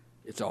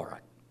 It's all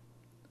right.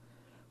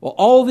 Well,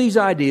 all these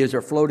ideas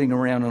are floating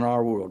around in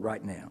our world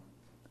right now,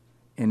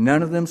 and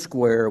none of them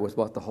square with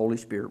what the Holy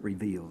Spirit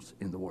reveals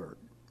in the Word.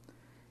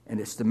 And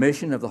it's the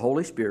mission of the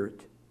Holy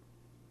Spirit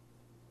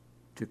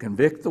to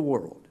convict the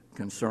world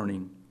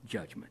concerning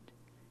judgment.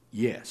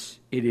 Yes,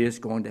 it is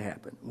going to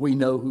happen. We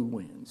know who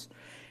wins.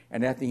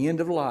 And at the end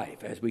of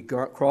life, as we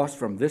cross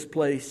from this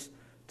place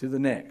to the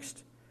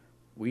next,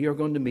 we are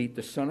going to meet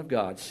the Son of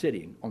God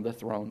sitting on the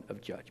throne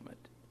of judgment.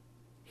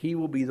 He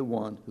will be the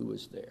one who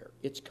is there.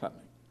 It's coming.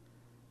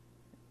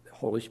 The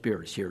Holy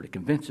Spirit is here to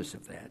convince us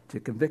of that, to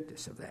convict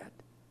us of that.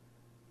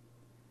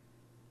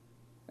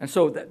 And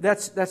so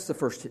that's the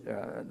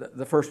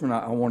first one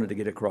I wanted to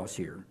get across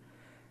here,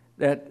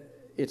 that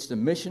it's the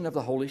mission of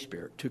the Holy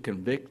Spirit to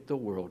convict the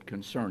world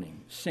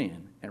concerning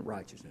sin and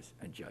righteousness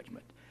and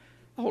judgment.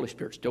 The Holy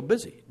Spirit's still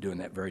busy doing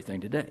that very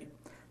thing today.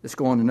 Let's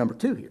go on to number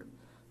 2 here.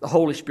 The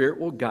Holy Spirit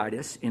will guide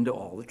us into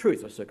all the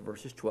truth. Let's look at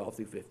verses 12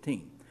 through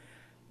 15.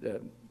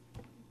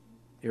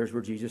 Here's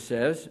where Jesus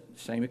says,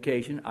 same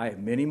occasion, I have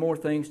many more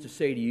things to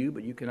say to you,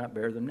 but you cannot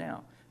bear them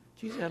now.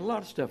 Jesus had a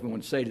lot of stuff he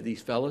wanted to say to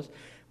these fellas,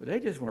 but they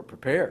just weren't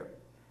prepared.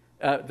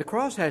 The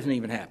cross hasn't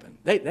even happened.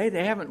 They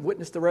haven't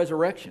witnessed the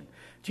resurrection.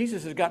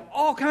 Jesus has got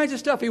all kinds of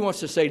stuff he wants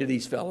to say to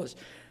these fellas.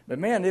 But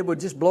man, it would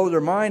just blow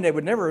their mind. They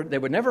would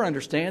never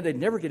understand. They'd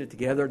never get it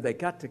together. They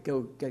got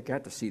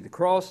to see the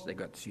cross. They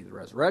got to see the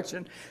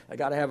resurrection. They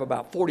got to have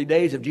about 40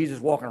 days of Jesus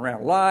walking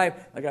around alive.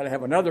 They got to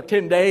have another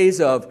 10 days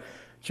of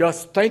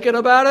just thinking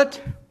about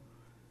it.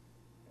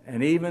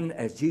 And even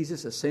as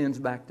Jesus ascends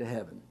back to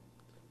heaven,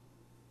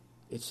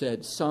 it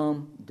said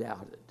some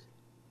doubted.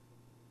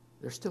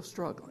 They're still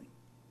struggling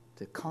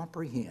to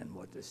comprehend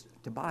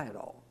to buy it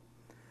all.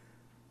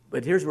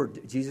 But here's where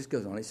Jesus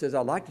goes on. He says,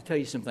 I'd like to tell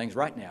you some things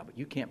right now, but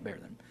you can't bear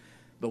them.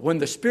 But when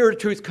the Spirit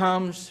of truth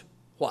comes,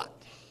 what?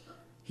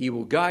 He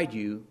will guide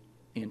you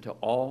into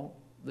all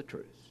the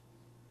truth.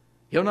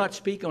 He'll not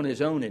speak on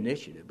his own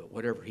initiative, but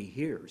whatever he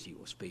hears, he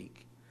will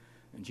speak.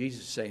 And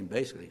Jesus is saying,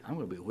 basically, I'm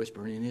going to be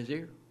whispering in his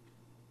ear.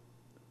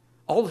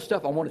 All the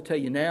stuff I want to tell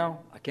you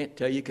now, I can't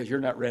tell you because you're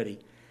not ready.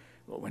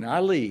 But when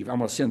I leave, I'm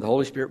going to send the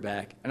Holy Spirit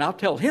back, and I'll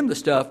tell him the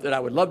stuff that I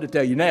would love to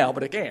tell you now,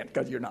 but I can't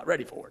because you're not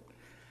ready for it.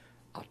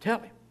 I'll tell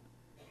him.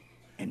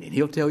 And then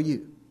he'll tell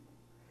you.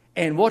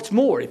 And what's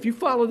more, if you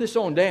follow this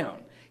on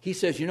down, he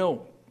says,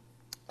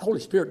 Holy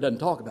Spirit doesn't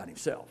talk about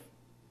himself.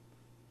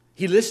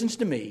 He listens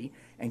to me,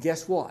 and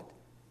guess what?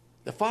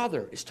 The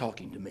Father is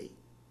talking to me.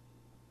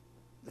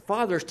 The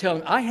Father is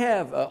telling, I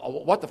have,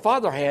 what the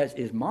Father has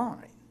is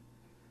mine.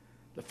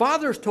 The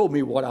Father has told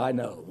me what I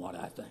know, what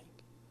I think.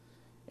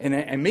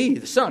 And me,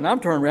 the Son, I'm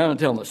turning around and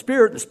telling the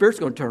Spirit's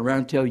going to turn around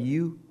and tell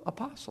you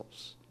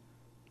apostles.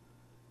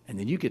 And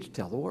then you get to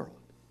tell the world.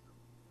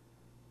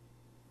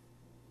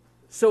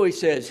 So he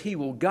says, he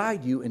will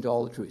guide you into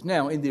all the truth.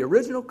 Now, in the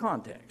original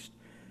context,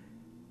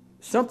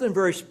 something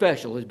very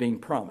special is being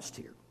promised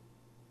here.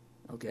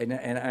 Okay, and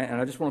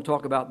I just want to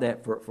talk about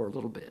that for a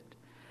little bit.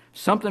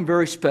 Something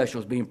very special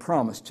is being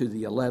promised to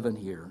the 11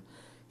 here.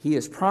 He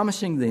is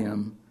promising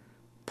them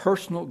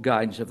personal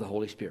guidance of the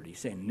Holy Spirit. He's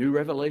saying new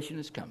revelation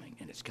is coming,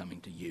 and it's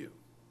coming to you.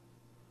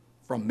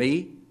 From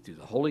me, through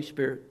the Holy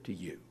Spirit, to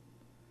you.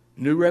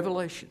 New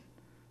revelation.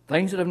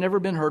 Things that have never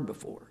been heard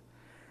before.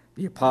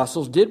 The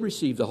apostles did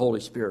receive the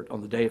Holy Spirit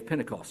on the day of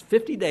Pentecost.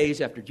 50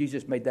 days after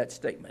Jesus made that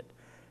statement,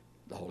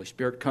 the Holy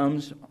Spirit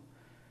comes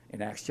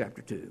in Acts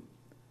chapter 2.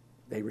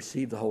 They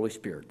receive the Holy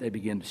Spirit. They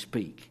begin to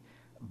speak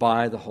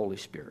by the Holy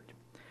Spirit.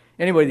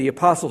 Anyway, the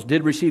apostles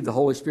did receive the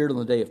Holy Spirit on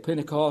the day of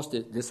Pentecost.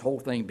 This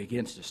whole thing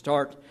begins to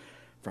start.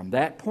 From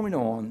that point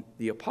on,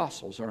 the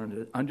apostles are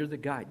under the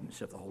guidance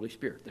of the Holy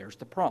Spirit. There's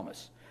the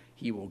promise.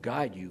 He will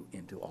guide you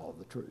into all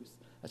the truth.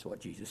 That's what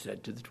Jesus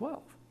said to the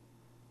 12.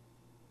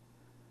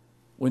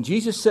 When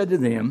Jesus said to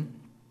them,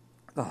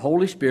 the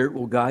Holy Spirit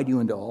will guide you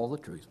into all the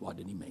truth, what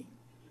did he mean?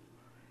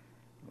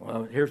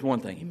 Well, here's one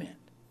thing he meant.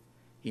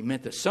 He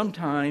meant that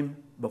sometime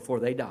before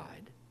they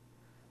died,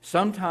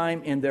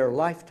 sometime in their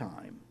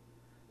lifetime,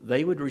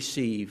 they would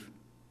receive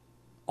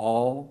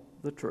all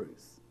the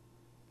truth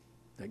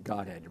that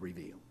God had to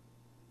reveal.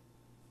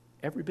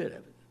 Every bit of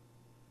it.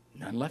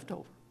 None left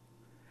over.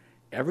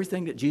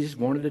 Everything that Jesus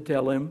wanted to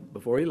tell them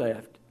before he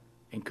left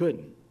and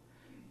couldn't,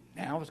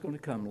 now it's going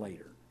to come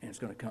later. And it's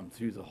going to come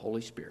through the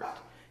Holy Spirit.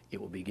 It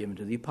will be given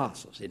to the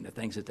apostles. In the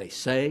things that they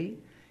say,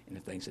 in the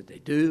things that they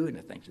do, in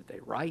the things that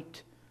they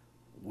write,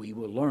 we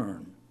will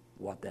learn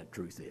what that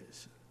truth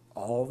is.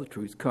 All the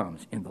truth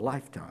comes in the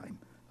lifetime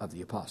of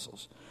the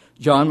apostles.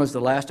 John was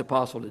the last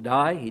apostle to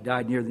die. He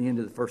died near the end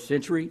of the first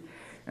century.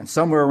 And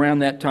somewhere around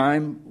that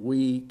time,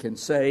 we can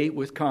say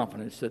with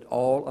confidence that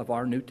all of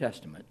our New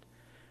Testament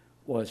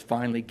was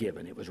finally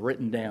given. It was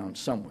written down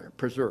somewhere,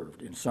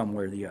 preserved in some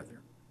way or the other.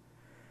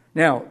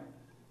 Now,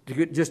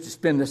 just to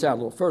spin this out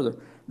a little further,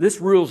 this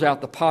rules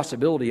out the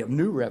possibility of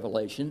new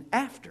revelation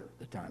after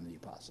the time of the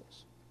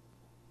apostles.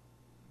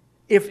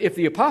 If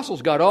the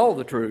apostles got all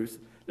the truth,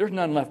 there's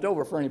none left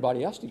over for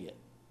anybody else to get.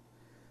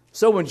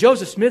 So when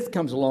Joseph Smith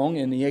comes along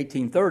in the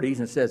 1830s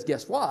and says,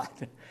 guess what?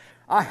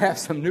 I have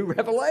some new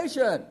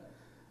revelation.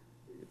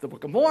 The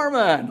Book of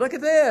Mormon, look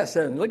at this,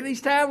 and look at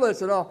these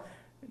tablets and all.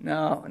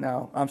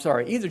 No, I'm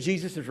sorry. Either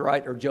Jesus is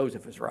right or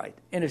Joseph is right.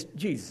 And it's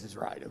Jesus is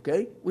right,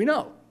 okay? We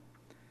know.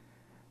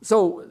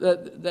 So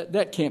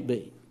that can't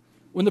be.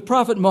 When the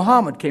prophet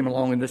Muhammad came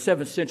along in the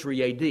 7th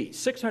century A.D.,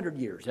 600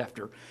 years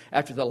after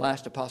the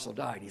last apostle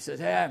died, he says,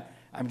 hey,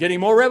 I'm getting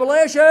more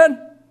revelation.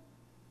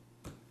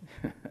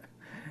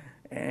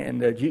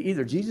 And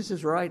either Jesus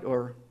is right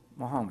or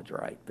Muhammad's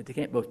right, but they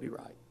can't both be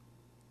right.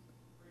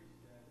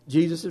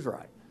 Jesus is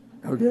right.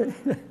 Okay?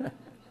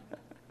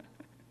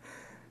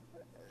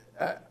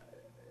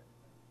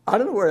 I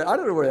don't know where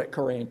that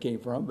Quran came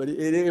from, but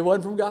it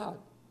wasn't from God.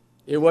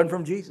 It wasn't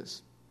from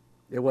Jesus.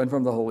 It wasn't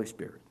from the Holy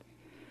Spirit.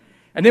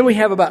 And then we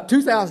have about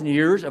 2,000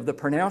 years of the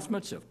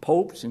pronouncements of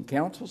popes and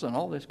councils and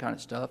all this kind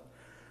of stuff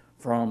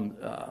from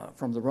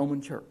the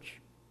Roman Church.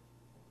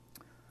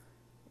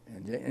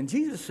 And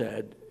Jesus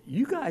said,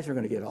 you guys are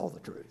going to get all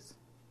the truth.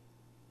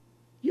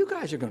 You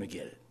guys are going to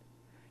get it.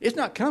 It's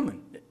not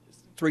coming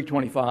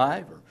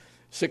 325 or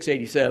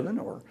 687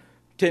 or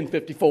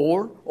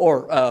 1054 or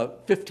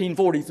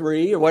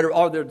 1543 or whatever.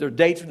 All their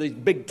dates for these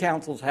big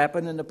councils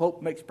happen, and the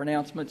Pope makes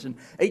pronouncements. And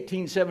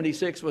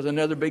 1876 was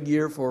another big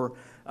year for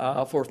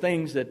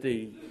things that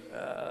the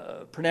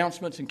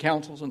pronouncements and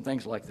councils and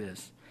things like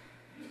this.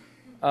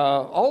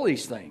 All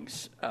these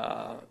things,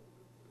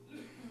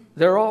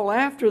 they're all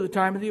after the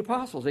time of the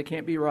apostles. They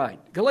can't be right.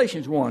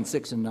 Galatians 1,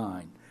 6 and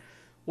 9.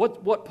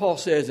 What Paul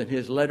says in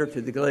his letter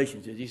to the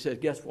Galatians is, he says,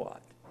 guess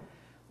what?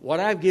 What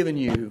I've given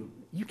you,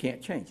 you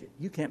can't change it.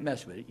 You can't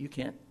mess with it. You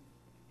can't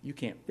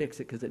fix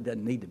it because it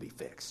doesn't need to be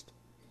fixed.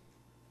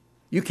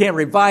 You can't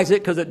revise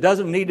it because it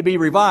doesn't need to be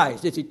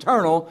revised. It's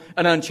eternal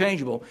and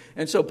unchangeable.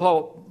 And so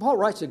Paul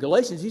writes to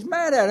Galatians, he's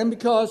mad at them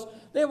because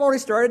they've already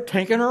started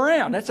tinkering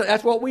around.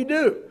 That's what we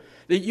do.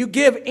 That you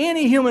give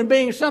any human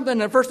being something,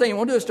 and the first thing you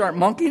want to do is start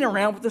monkeying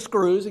around with the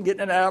screws and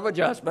getting it out of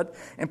adjustment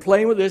and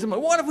playing with this. And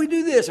what if we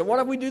do this and what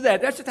if we do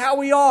that? That's just how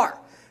we are.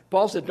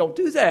 Paul said, don't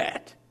do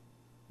that.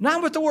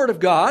 Not with the Word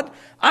of God.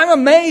 I'm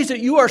amazed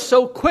that you are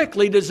so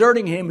quickly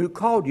deserting him who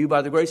called you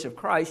by the grace of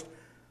Christ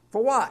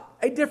for what?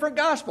 A different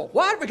gospel.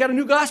 What? We got a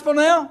new gospel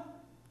now?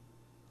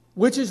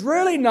 Which is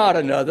really not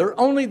another,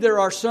 only there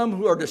are some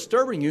who are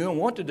disturbing you and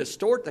want to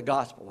distort the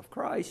gospel of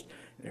Christ.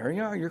 There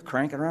you are. You're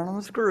cranking around on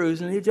the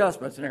screws and the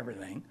adjustments and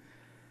everything.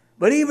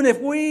 But even if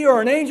we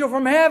or an angel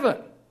from heaven,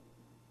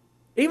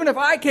 even if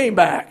I came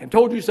back and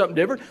told you something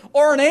different,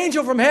 or an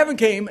angel from heaven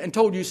came and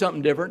told you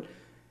something different,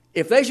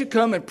 if they should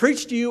come and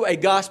preach to you a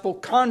gospel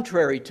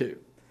contrary to,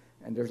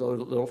 and there's a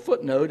little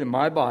footnote in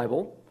my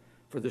Bible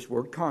for this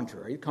word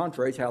contrary.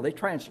 Contrary is how they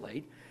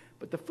translate.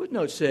 But the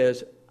footnote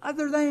says,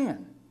 other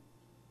than,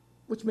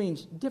 which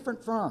means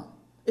different from.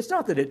 It's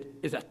not that it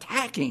is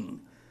attacking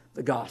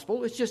the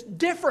gospel. It's just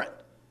different.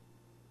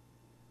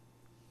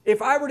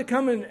 If I were to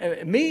come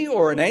and me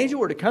or an angel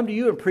were to come to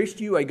you and preach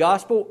to you a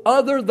gospel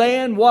other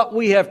than what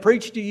we have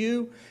preached to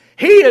you,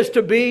 he is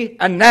to be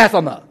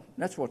anathema.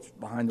 That's what's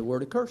behind the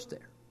word accursed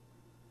there.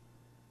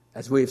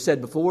 As we have said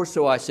before,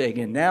 so I say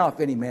again now, if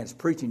any man is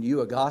preaching to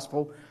you a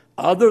gospel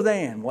other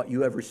than what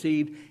you have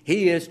received,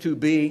 he is to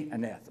be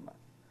anathema.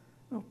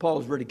 Well, Paul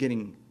is really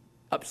getting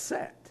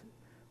upset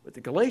with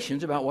the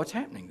Galatians about what's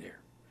happening there.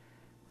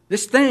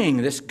 This thing,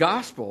 this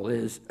gospel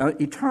is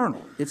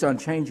eternal. It's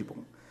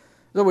unchangeable.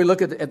 So we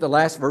look at the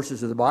last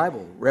verses of the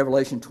Bible,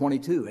 Revelation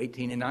 22,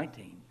 18 and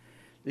 19.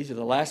 These are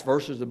the last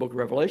verses of the book of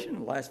Revelation,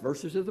 the last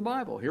verses of the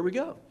Bible. Here we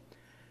go.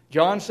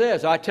 John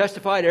says, I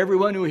testify to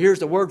everyone who hears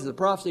the words of the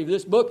prophecy of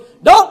this book,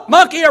 don't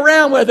monkey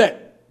around with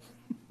it.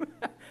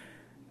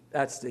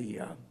 That's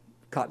the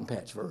Cotton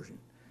Patch version.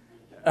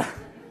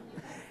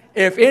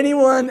 If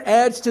anyone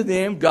adds to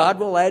them, God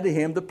will add to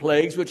him the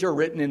plagues which are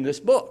written in this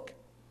book.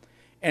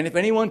 And if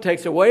anyone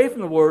takes away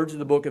from the words of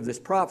the book of this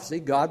prophecy,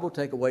 God will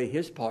take away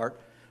his part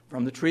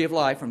from the tree of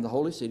life, from the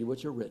holy city,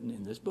 which are written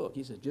in this book.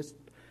 He said,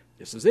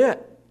 this is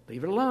it.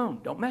 Leave it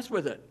alone. Don't mess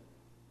with it.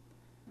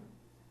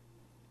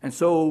 And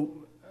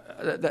so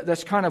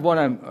that's kind of what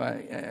I'm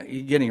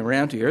getting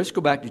around to here. Let's go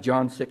back to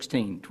John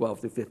 16, 12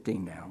 through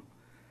 15 now.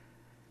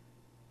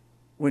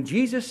 When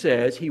Jesus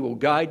says he will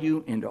guide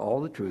you into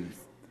all the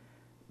truth,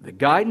 the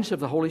guidance of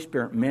the Holy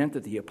Spirit meant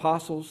that the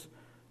apostles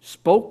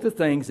spoke the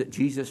things that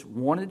Jesus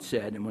wanted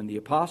said, and when the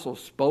apostles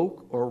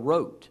spoke or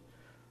wrote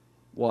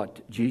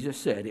what Jesus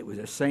said, it was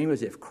the same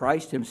as if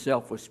Christ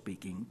himself was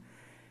speaking.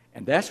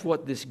 And that's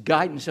what this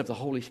guidance of the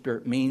Holy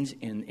Spirit means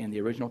in the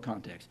original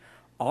context.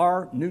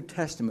 Our New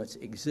Testaments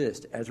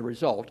exist as a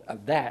result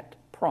of that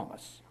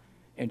promise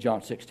in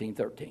John 16,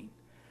 13.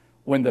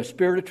 When the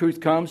Spirit of truth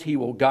comes, he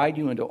will guide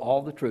you into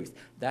all the truth.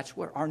 That's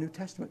where our New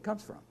Testament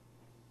comes from.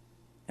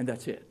 And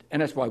that's it.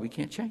 And that's why we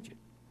can't change it.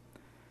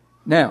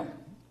 Now,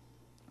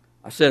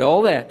 I said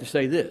all that to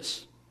say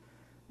this.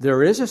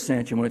 There is a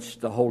sense in which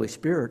the Holy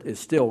Spirit is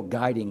still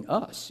guiding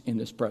us in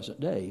this present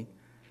day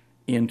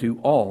into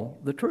all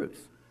the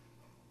truth.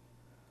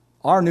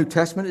 Our New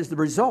Testament is the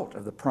result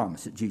of the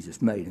promise that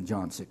Jesus made in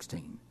John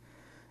 16.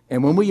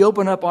 And when we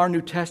open up our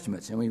New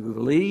Testaments and we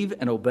believe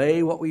and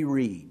obey what we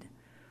read,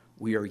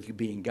 we are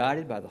being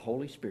guided by the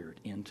Holy Spirit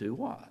into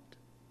what?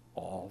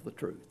 All the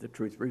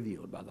truth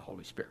revealed by the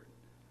Holy Spirit.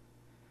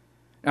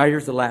 Now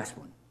here's the last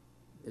one.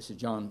 This is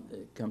John,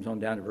 it comes on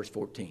down to verse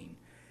 14.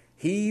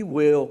 He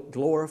will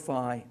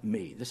glorify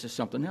me. This is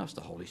something else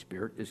the Holy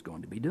Spirit is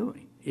going to be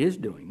doing, is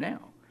doing now.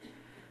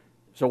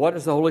 So what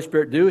does the Holy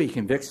Spirit do? He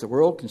convicts the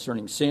world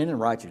concerning sin and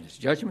righteousness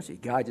judgments. He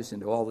guides us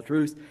into all the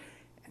truth.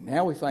 And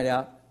now we find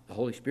out the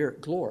Holy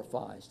Spirit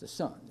glorifies the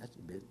Son.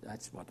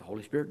 That's what the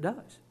Holy Spirit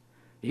does.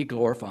 He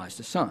glorifies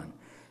the Son.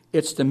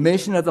 It's the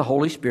mission of the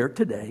Holy Spirit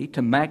today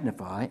to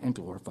magnify and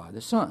glorify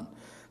the Son.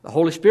 The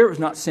Holy Spirit was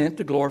not sent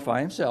to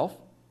glorify himself.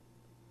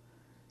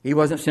 He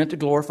wasn't sent to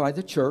glorify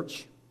the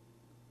church.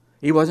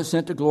 He wasn't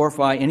sent to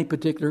glorify any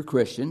particular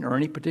Christian or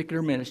any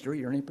particular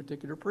ministry or any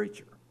particular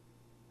preacher.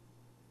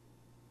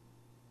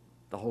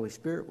 The Holy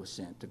Spirit was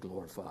sent to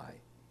glorify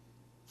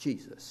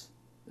Jesus,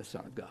 the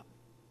Son of God.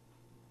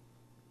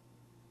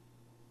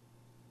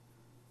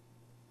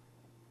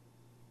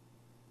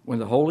 When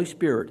the Holy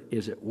Spirit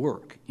is at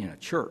work in a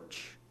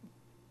church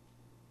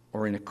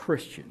or in a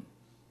Christian,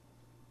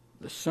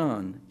 the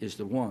Son is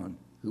the one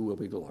who will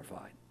be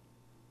glorified.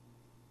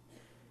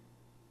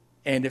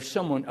 And if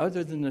someone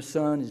other than the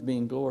Son is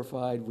being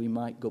glorified, we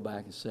might go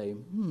back and say,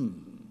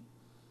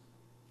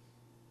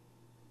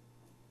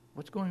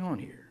 what's going on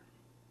here?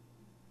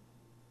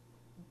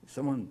 Is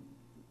someone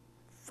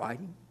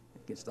fighting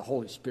against the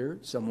Holy Spirit?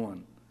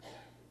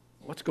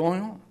 What's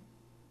going on?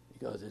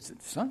 Because the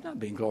Son's not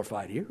being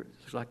glorified here.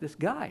 It's like this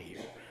guy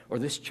here, or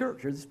this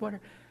church, or this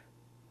whatever.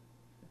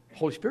 The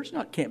Holy Spirit's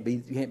can't be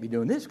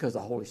doing this because the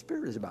Holy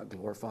Spirit is about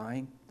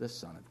glorifying the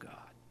Son of God.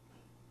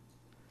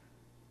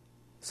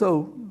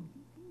 So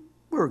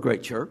we're a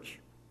great church.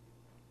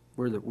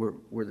 We're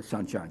the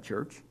Sunshine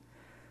Church.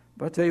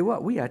 But I tell you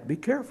what, we have to be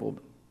careful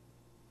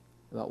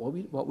about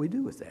what we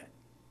do with that.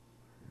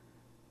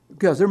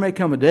 Because there may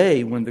come a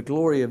day when the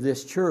glory of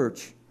this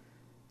church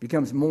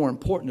becomes more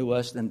important to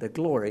us than the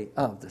glory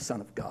of the Son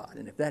of God.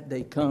 And if that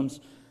day comes,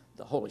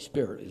 the Holy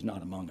Spirit is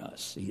not among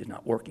us. He is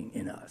not working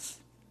in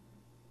us.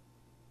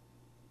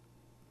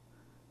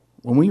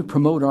 When we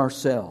promote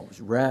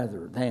ourselves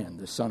rather than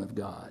the Son of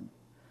God,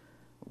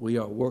 we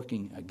are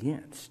working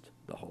against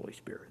the Holy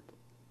Spirit.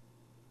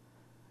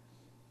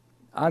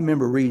 I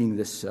remember reading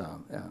this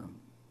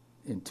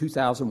in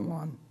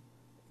 2001,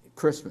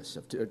 Christmas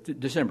of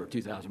December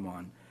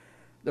 2001,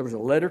 there was a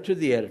letter to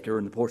the editor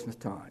in the Portsmouth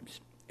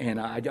Times. And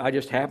I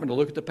just happened to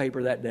look at the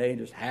paper that day and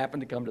just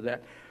happened to come to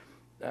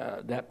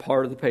that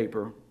part of the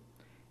paper.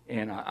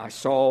 And I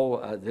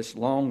saw this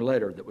long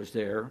letter that was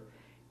there.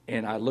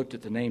 And I looked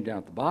at the name down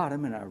at the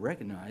bottom and I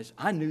recognized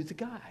I knew the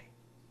guy.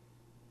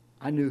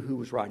 I knew who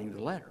was writing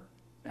the letter.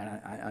 And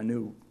I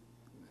knew.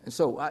 And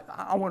so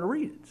I want to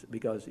read it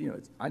because,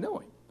 I know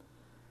him.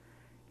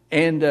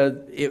 And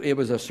it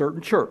was a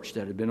certain church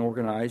that had been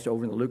organized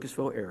over in the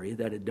Lucasville area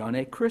that had done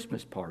a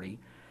Christmas party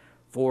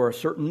for a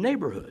certain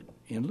neighborhood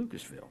in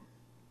Lucasville.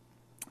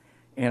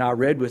 And I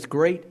read with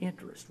great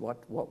interest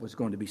what was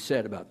going to be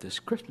said about this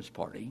Christmas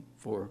party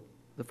for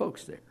the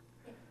folks there.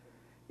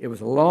 It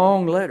was a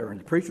long letter, and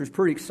the preacher was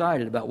pretty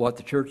excited about what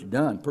the church had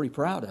done, pretty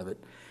proud of it,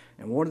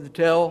 and wanted to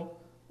tell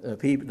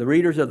the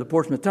readers of the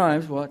Portsmouth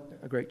Times what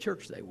a great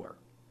church they were.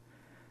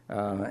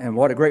 And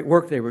what a great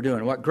work they were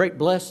doing, what great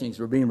blessings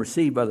were being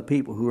received by the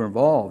people who were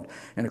involved.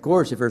 And of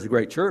course, if there's a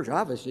great church,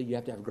 obviously you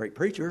have to have a great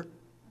preacher,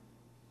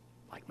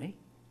 like me.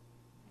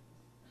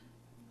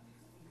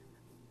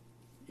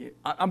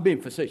 I'm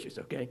being facetious,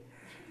 okay?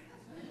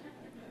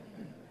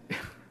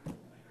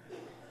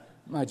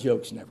 My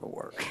jokes never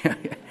work.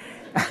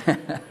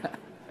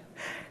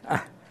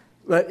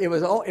 But it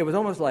was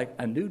almost like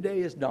a new day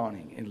is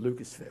dawning in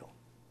Lucasville.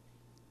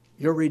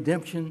 Your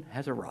redemption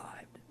has arrived.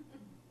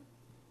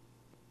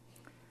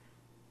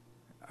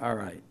 All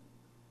right.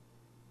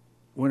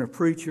 When a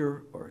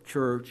preacher or a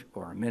church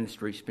or a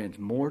ministry spends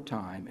more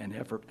time and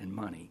effort and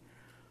money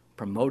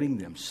promoting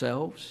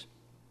themselves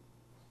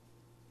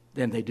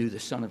than they do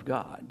the Son of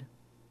God,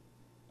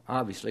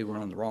 obviously we're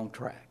on the wrong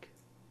track.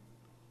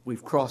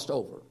 We've crossed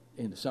over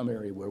into some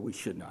area where we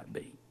should not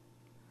be.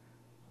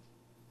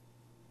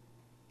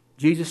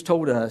 Jesus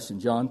told us in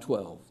John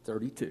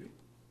 12:32,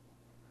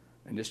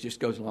 and this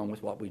just goes along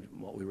with what we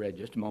read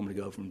just a moment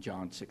ago from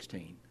John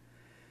 16.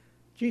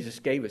 Jesus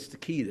gave us the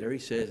key there. He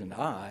says, and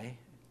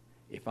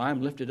if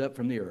I'm lifted up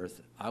from the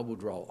earth, I will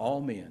draw all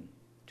men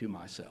to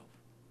myself.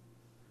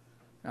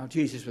 Now,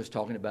 Jesus was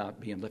talking about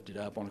being lifted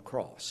up on a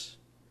cross.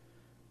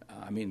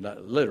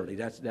 Literally,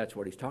 that's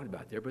what he's talking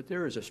about there. But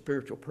there is a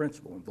spiritual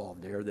principle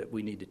involved there that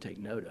we need to take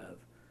note of.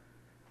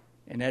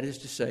 And that is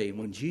to say,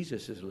 when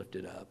Jesus is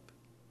lifted up,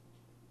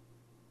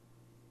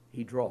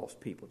 he draws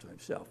people to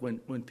himself.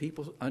 When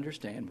people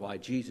understand why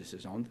Jesus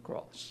is on the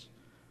cross,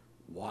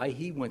 why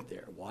he went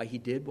there, why he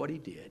did what he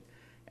did,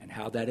 and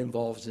how that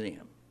involves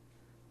them,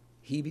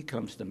 he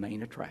becomes the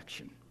main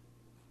attraction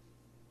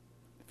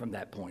from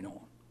that point on.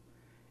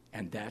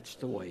 And that's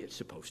the way it's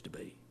supposed to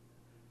be.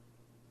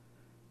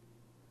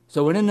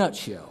 So in a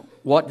nutshell,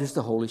 what does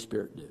the Holy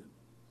Spirit do?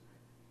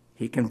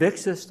 He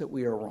convicts us that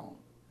we are wrong.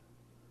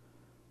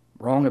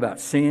 Wrong about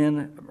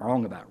sin,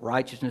 wrong about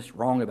righteousness,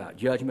 wrong about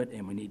judgment,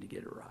 and we need to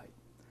get it right.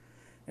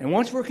 And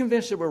once we're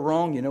convinced that we're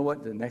wrong, you know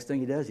what? The next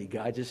thing he does, he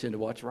guides us into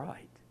what's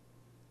right.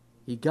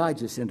 He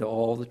guides us into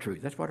all the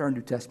truth. That's what our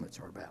New Testaments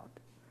are about.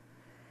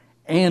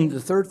 And the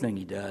third thing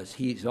he does,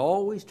 he's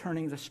always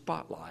turning the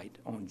spotlight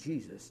on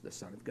Jesus, the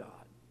Son of God.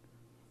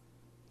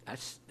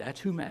 That's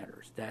who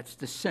matters. That's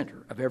the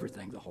center of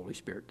everything the Holy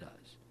Spirit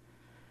does.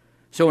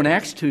 So in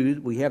Acts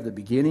 2, we have the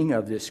beginning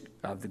of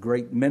the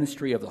great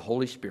ministry of the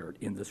Holy Spirit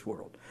in this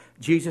world.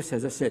 Jesus,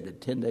 as I said,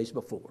 did 10 days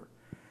before.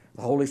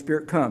 The Holy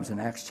Spirit comes in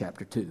Acts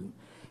chapter 2,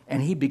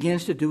 and he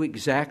begins to do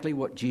exactly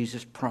what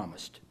Jesus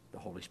promised the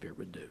Holy Spirit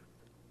would do.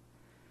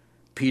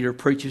 Peter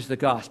preaches the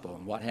gospel,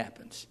 and what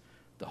happens?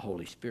 The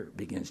Holy Spirit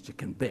begins to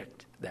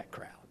convict that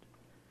crowd.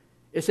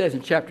 It says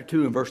in chapter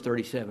 2 and verse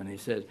 37,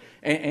 it says,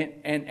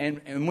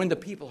 and when the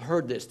people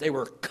heard this, they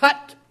were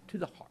cut to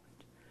the heart.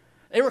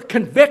 They were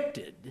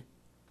convicted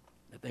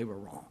that they were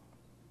wrong.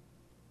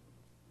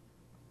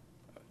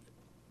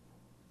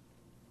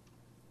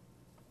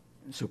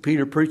 And so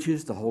Peter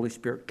preaches, the Holy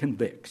Spirit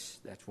convicts.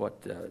 That's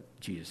what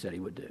Jesus said he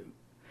would do.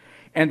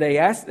 And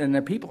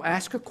the people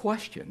ask a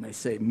question. They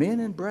say, men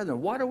and brethren,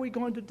 what are we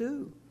going to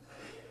do?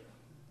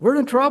 We're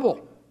in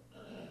trouble.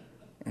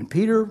 And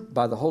Peter,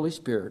 by the Holy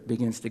Spirit,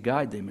 begins to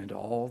guide them into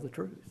all the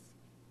truth.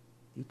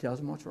 He tells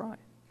them what's right.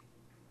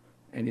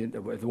 And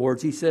the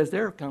words he says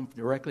there come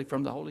directly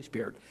from the Holy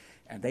Spirit.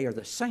 And they are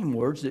the same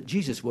words that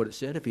Jesus would have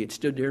said if he had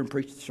stood there and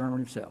preached the sermon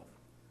himself.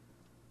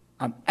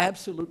 I'm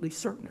absolutely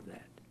certain of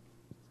that.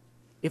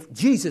 If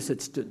Jesus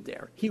had stood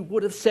there, he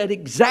would have said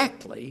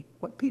exactly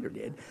what Peter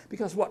did,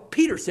 because what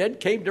Peter said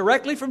came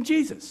directly from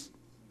Jesus.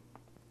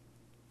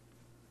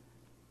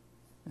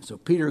 And so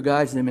Peter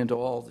guides them into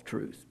all the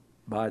truth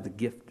by the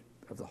gift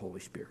of the Holy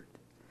Spirit.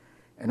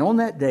 And on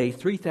that day,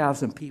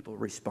 3,000 people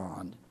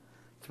respond.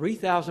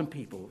 3,000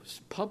 people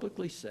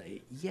publicly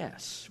say,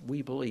 yes,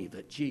 we believe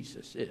that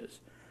Jesus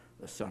is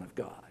the Son of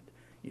God.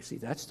 You see,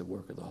 that's the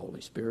work of the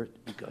Holy Spirit,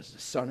 because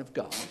the Son of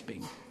God is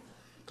being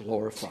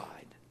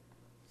glorified.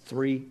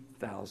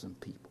 3,000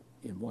 people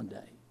in one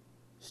day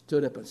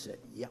stood up and said,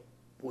 yep,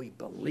 we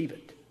believe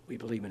it. We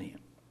believe in him.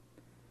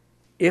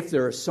 If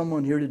there is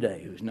someone here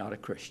today who's not a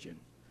Christian,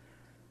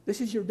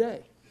 this is your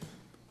day.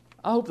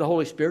 I hope the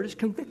Holy Spirit has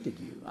convicted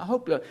you. I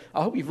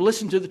hope you've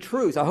listened to the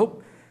truth. I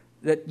hope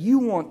that you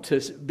want to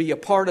be a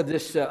part of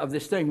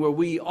this thing where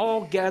we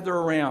all gather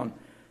around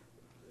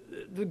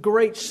the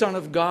great Son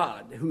of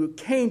God who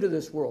came to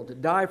this world to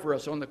die for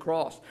us on the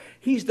cross.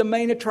 He's the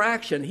main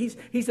attraction. He's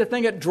the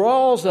thing that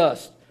draws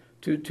us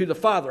to the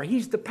Father.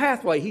 He's the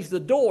pathway. He's the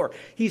door.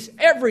 He's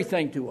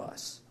everything to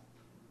us.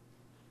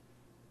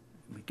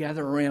 We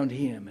gather around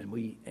Him and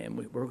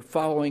we're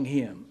following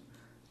Him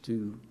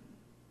to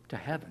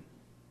heaven.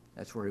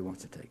 That's where He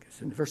wants to take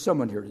us. And if there's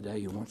someone here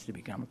today who wants to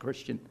become a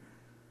Christian,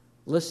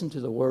 listen to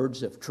the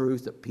words of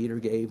truth that Peter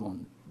gave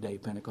on the day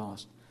of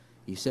Pentecost.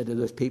 He said to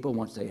those people,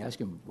 once they asked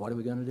him, what are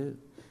we going to do?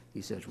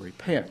 He says,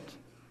 repent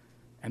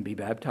and be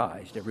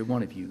baptized, every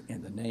one of you,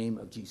 in the name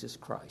of Jesus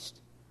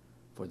Christ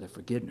for the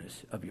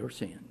forgiveness of your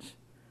sins,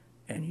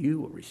 and you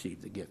will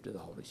receive the gift of the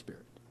Holy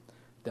Spirit.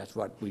 That's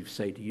what we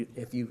say to you.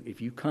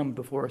 If you come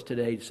before us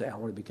today to say, I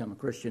want to become a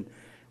Christian,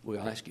 we'll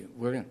ask you,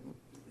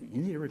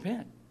 you need to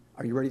repent.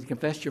 Are you ready to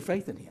confess your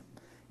faith in Him?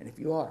 And if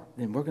you are,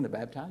 then we're going to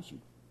baptize you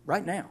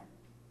right now.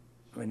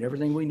 I mean,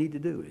 everything we need to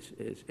do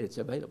is it's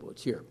available.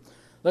 It's here.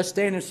 Let's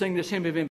stand and sing this hymn of